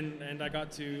did, and I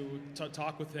got to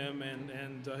talk with him,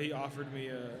 and he offered me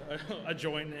a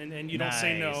joint, and you don't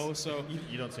say no, so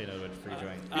you don't say no to a free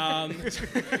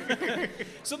joint.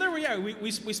 so there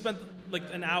we spent like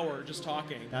an hour just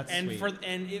talking, That's and sweet.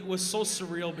 and it was so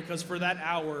surreal because for that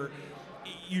hour,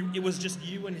 it was just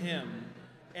you and him.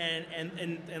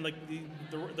 And like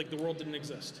the world didn't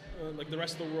exist. Like the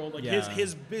rest of the world, like Yeah.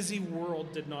 his busy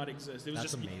world did not exist. It was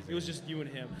That's just amazing. it was just you and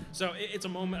him. So it's a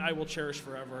moment I will cherish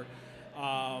forever.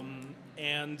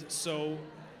 And so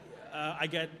I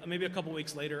get maybe a couple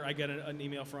weeks later, I get an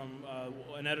email from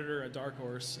an editor at Dark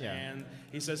Horse, Yeah. and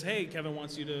he says, "Hey, Kevin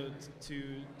wants you to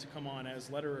come on as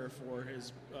letterer for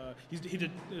his. He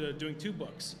did doing 2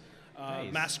 books,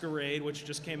 Nice. Masquerade, which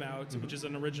just came out, which is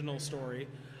an original story."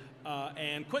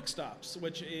 And Quick Stops,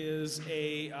 which is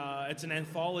it's an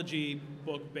anthology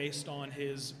book based on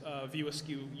his View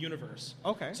Askew universe.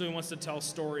 Okay. So he wants to tell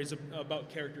stories about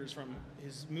characters from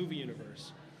his movie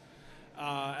universe.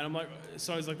 And I'm like,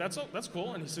 so he's like, that's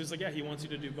cool. And so he's like, yeah, he wants you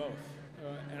to do both.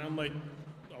 And I'm like,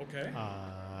 okay.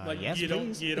 Like yes, you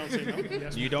please. don't say no.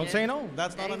 Yes, You don't Yeah. say no.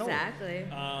 That's not a no. Exactly.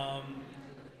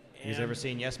 Who's and- ever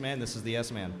seen Yes Man? This is the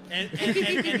Yes Man.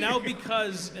 and now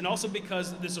because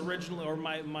this originally, or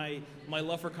my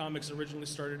love for comics originally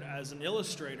started as an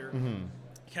illustrator.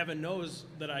 Kevin knows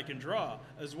that I can draw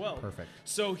as well. Perfect.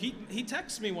 So he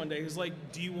texts me one day. He's like,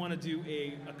 "Do you want to do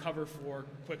a cover for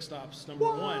Quick Stops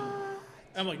 #1?"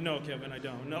 I'm like, "No, Kevin, I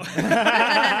don't. No."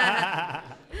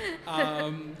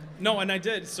 No, and I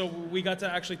did. So we got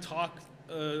to actually talk.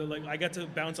 Like I got to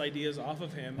bounce ideas off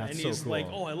of him, That's and so he's cool. like,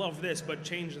 "Oh, I love this, but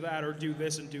change that or do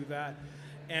this and do that,"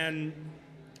 and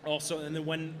also, and then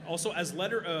when also as a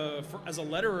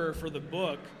letterer for the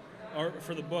book, or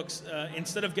for the books,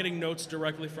 instead of getting notes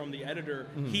directly from the editor,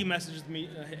 he messaged me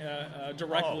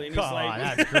directly, and he's like,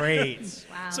 that's great.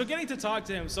 Wow. So getting to talk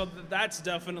to him, so that's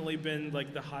definitely been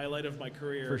like the highlight of my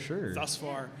career For sure. thus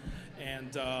far,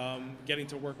 and getting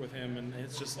to work with him, and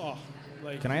it's just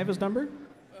like. Can I have his number?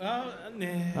 Nah.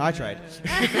 I tried.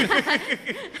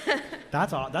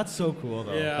 That's so cool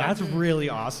though. Yeah. That's really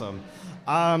awesome.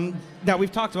 Now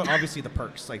we've talked about obviously the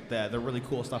perks, like the really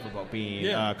cool stuff about being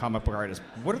Yeah. a comic book artist.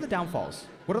 What are the downfalls?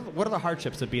 What are the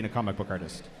hardships of being a comic book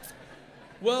artist?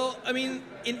 Well, I mean,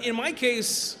 in my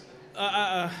case,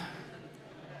 time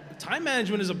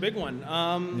management is a big one,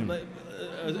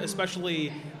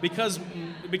 especially because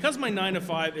my 9 to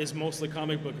 5 is mostly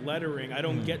comic book lettering. I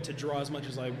don't get to draw as much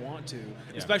as I want to.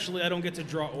 Especially, I don't get to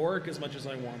draw Oric as much as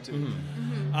I want to.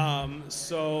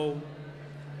 So.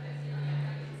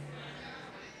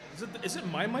 Is it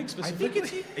my mic I specifically?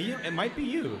 think it's you. It might be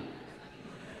you.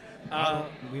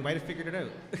 We might have figured it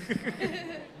out.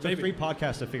 It's a Maybe. free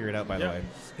podcast to figure it out, by the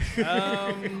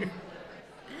Yeah. way.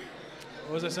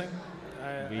 What was I saying?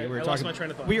 I were lost talking. my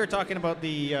train of thought. We were talking about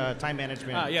the time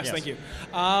management. Yes, thank you.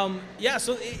 Yeah,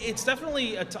 so it's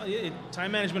definitely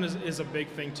time management is a big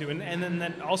thing too, and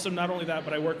then also not only that,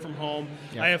 but I work from home.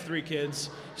 Yeah. I have 3 kids,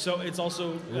 so it's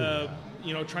also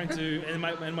trying to, and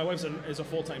my wife is a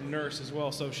full-time nurse as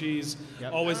well, so she's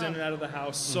Yep. always in and out of the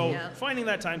house. So Yep. finding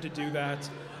that time to do that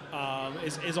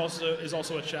is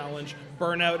also a challenge.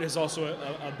 Burnout is also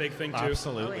a big thing too.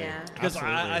 Absolutely. Oh, yeah. Because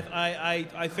Absolutely.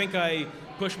 I think I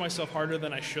push myself harder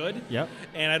than I should. Yep.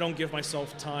 And I don't give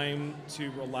myself time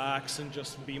to relax and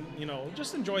just be,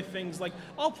 just enjoy things. Like,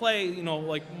 I'll play,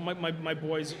 like my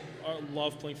boys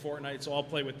love playing Fortnite, so I'll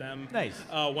play with them. Nice.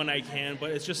 When I can. But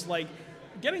it's just like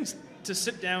getting to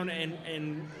sit down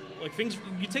and like things,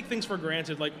 you take things for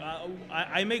granted. Like,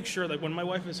 I make sure that when my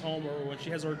wife is home or when she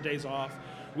has her days off,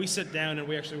 we sit down and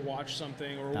we actually watch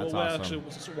something, or That's we'll awesome.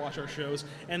 actually watch our shows.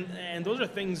 And those are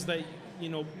things that,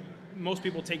 most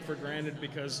people take for granted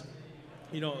because,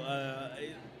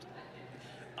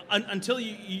 until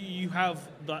you have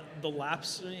the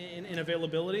lapse in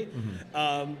availability,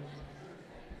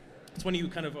 it's when you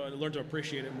kind of learn to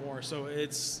appreciate it more. So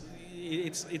it's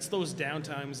those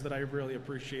downtimes that I really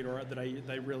appreciate, or that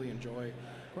I really enjoy.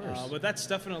 Of course. But that's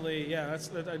definitely, that's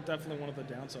definitely one of the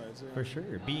downsides. Yeah. For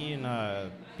sure. Being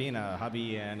a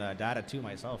hubby and a dad of 2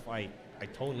 myself, I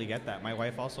totally get that. My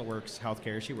wife also works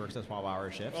healthcare. She works at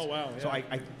 12-hour shifts. Oh, wow, So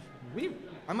yeah.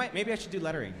 maybe I should do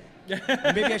lettering.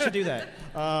 Maybe I should do that.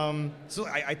 So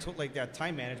I totally like that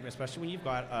time management, especially when you've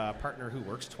got a partner who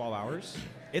works 12 hours.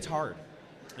 It's hard.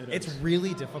 It's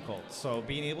really difficult. So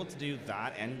being able to do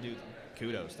that and do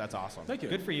kudos. That's awesome. Thank you.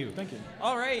 Good for you. Thank you.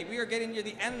 All right, we are getting near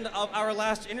the end of our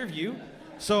last interview.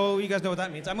 So you guys know what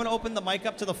that means. I'm going to open the mic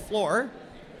up to the floor.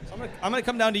 So I'm going to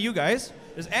come down to you guys.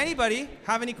 Does anybody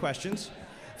have any questions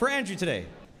for Andrew today?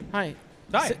 Hi.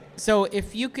 Hi. So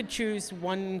if you could choose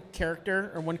one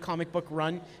character or one comic book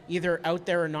run, either out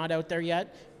there or not out there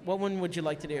yet, what one would you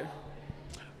like to do?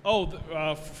 Oh,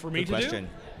 for me Good to question. do?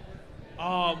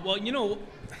 Well, you know,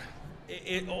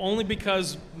 only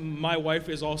because my wife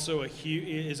is also a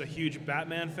huge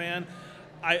Batman fan.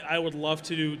 I would love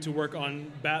to work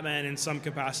on Batman in some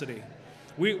capacity.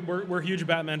 We're huge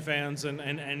Batman fans,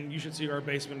 and you should see our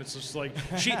basement. It's just like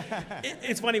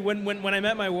it's funny when I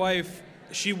met my wife,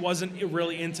 she wasn't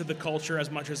really into the culture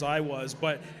as much as I was,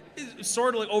 but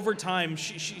sort of like over time,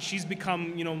 she's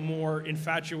become more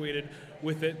infatuated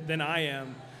with it than I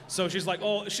am. So she's like,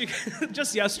 oh, she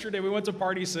just yesterday we went to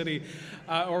Party City,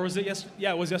 or was it yesterday?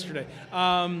 Yeah, it was yesterday.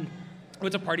 We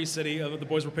went to Party City. The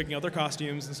boys were picking out their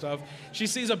costumes and stuff. She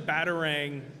sees a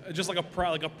Batarang, just like a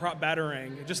prop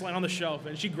Batarang, just like on the shelf,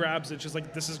 and she grabs it. She's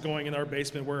like, "This is going in our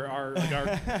basement where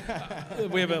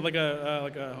we have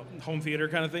a home theater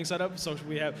kind of thing set up." So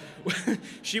we have.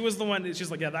 She was the one. She's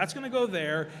like, "Yeah, that's gonna go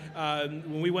there."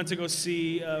 When we went to go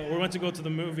to the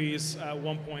movies at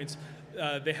one point,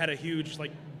 they had a huge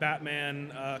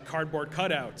Batman cardboard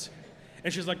cutout,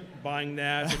 and she's like buying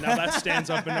that, and now that stands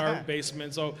up in our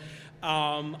basement. So.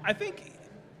 I think,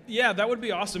 yeah, that would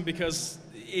be awesome because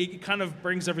it kind of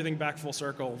brings everything back full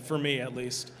circle for me, at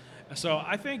least. So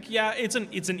I think, yeah, it's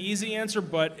an easy answer,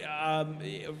 but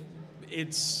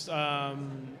it's I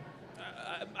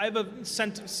have a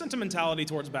sentimentality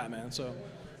towards Batman. So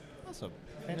Awesome,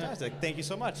 fantastic. Thank you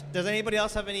so much. Does anybody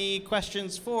else have any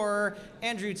questions for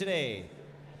Andrew today?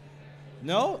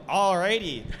 No?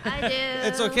 Alrighty. I do.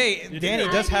 It's okay. Danny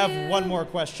does have one more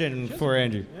question for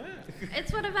Andrew.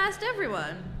 It's what I've asked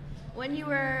everyone. When you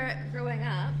were growing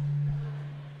up,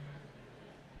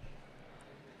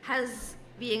 has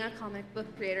being a comic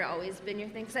book creator always been your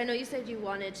thing? Because I know you said you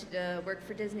wanted to work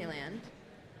for Disneyland.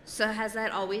 So has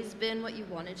that always been what you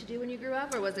wanted to do when you grew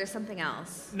up, or was there something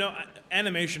else? no,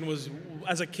 animation was,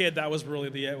 as a kid, that was really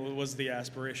the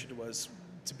aspiration, was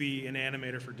to be an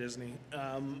animator for Disney.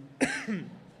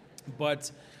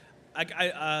 But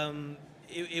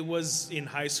it was in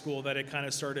high school that it kind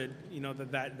of started,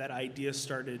 that idea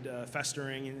started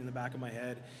festering in the back of my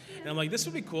head. And I'm like, this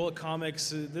would be cool.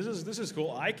 Comics, this is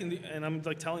cool. I can, and I'm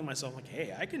like telling myself, like,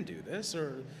 hey, I can do this,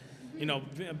 or,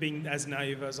 being as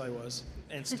naive as I was,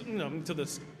 and to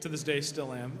this day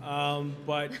still am.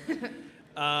 But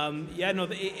yeah, no,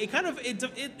 it kind of it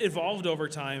evolved over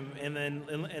time, and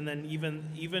then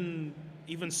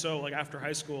even so, like after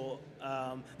high school,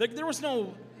 there was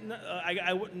no.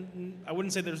 I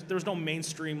wouldn't say there was no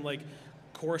mainstream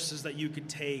courses that you could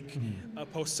take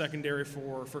post-secondary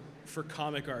for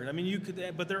comic art. I mean, you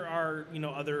could, but there are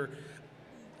other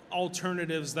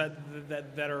alternatives that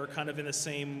are kind of in the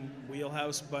same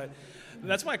wheelhouse. But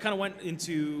that's why I kind of went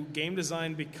into game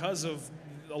design, because of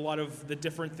a lot of the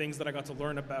different things that I got to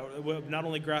learn about, not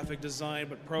only graphic design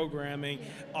but programming,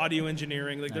 audio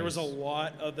engineering. There was a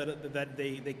lot of that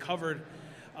they covered.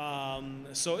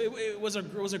 So it was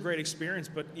a great experience.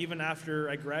 But even after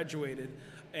I graduated,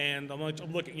 and I'm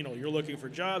looking, you're looking for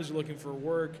jobs, you're looking for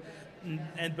work,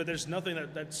 but there's nothing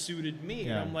that suited me.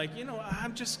 Yeah. And I'm like,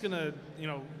 I'm just gonna,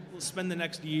 spend the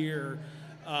next year,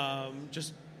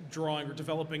 just drawing or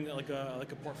developing like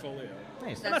a portfolio.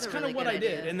 Nice. And that's a kind really of what good I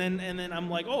did. idea. And then I'm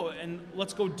like, oh, and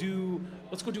let's go do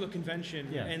a convention,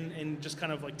 Yeah. and just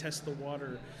kind of test the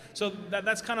water. So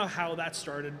that's kind of how that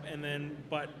started. And then,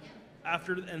 but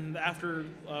after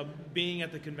being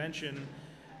at the convention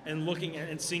and looking at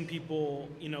and seeing people,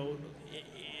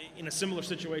 in a similar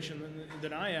situation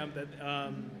than I am, that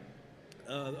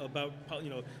about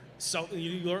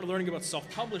learning about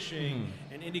self-publishing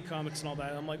and indie comics and all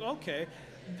that. I'm like, okay,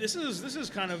 this is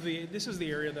kind of the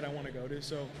area that I want to go to.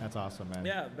 So That's awesome, man.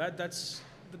 yeah, that's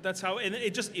how, and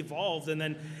it just evolved. And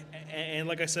then, and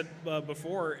like I said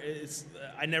before,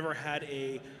 I never had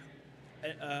an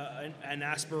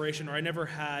aspiration, or I never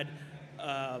had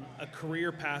a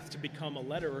career path to become a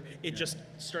letterer. It just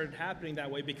started happening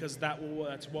that way because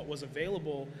that's what was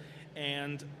available,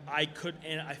 and I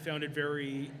found it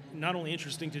very not only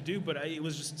interesting to do, but it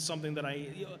was just something that I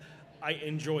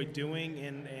enjoyed doing,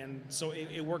 and so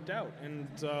it worked out, and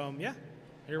yeah,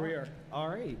 here we are. All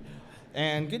right.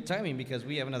 And good timing, because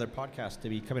we have another podcast to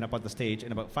be coming up on the stage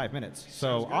in about 5 minutes.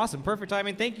 So awesome, perfect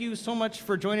timing. Thank you so much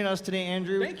for joining us today,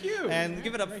 Andrew. Thank you. And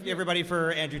give it up, everybody,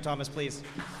 for Andrew Thomas, please.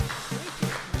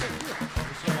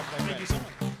 Thank you so much.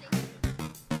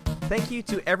 Thank you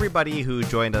to everybody who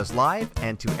joined us live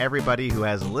and to everybody who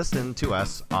has listened to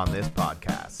us on this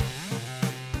podcast.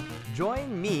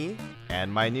 Join me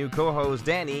and my new co-host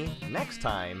Danny next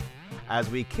time as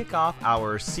we kick off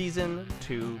our Season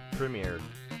 2 premiere.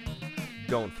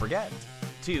 Don't forget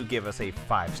to give us a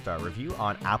 5-star review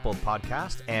on Apple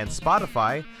Podcast and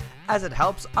Spotify, as it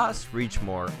helps us reach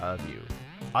more of you.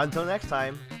 Until next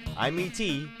time, I'm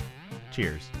E.T.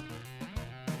 Cheers.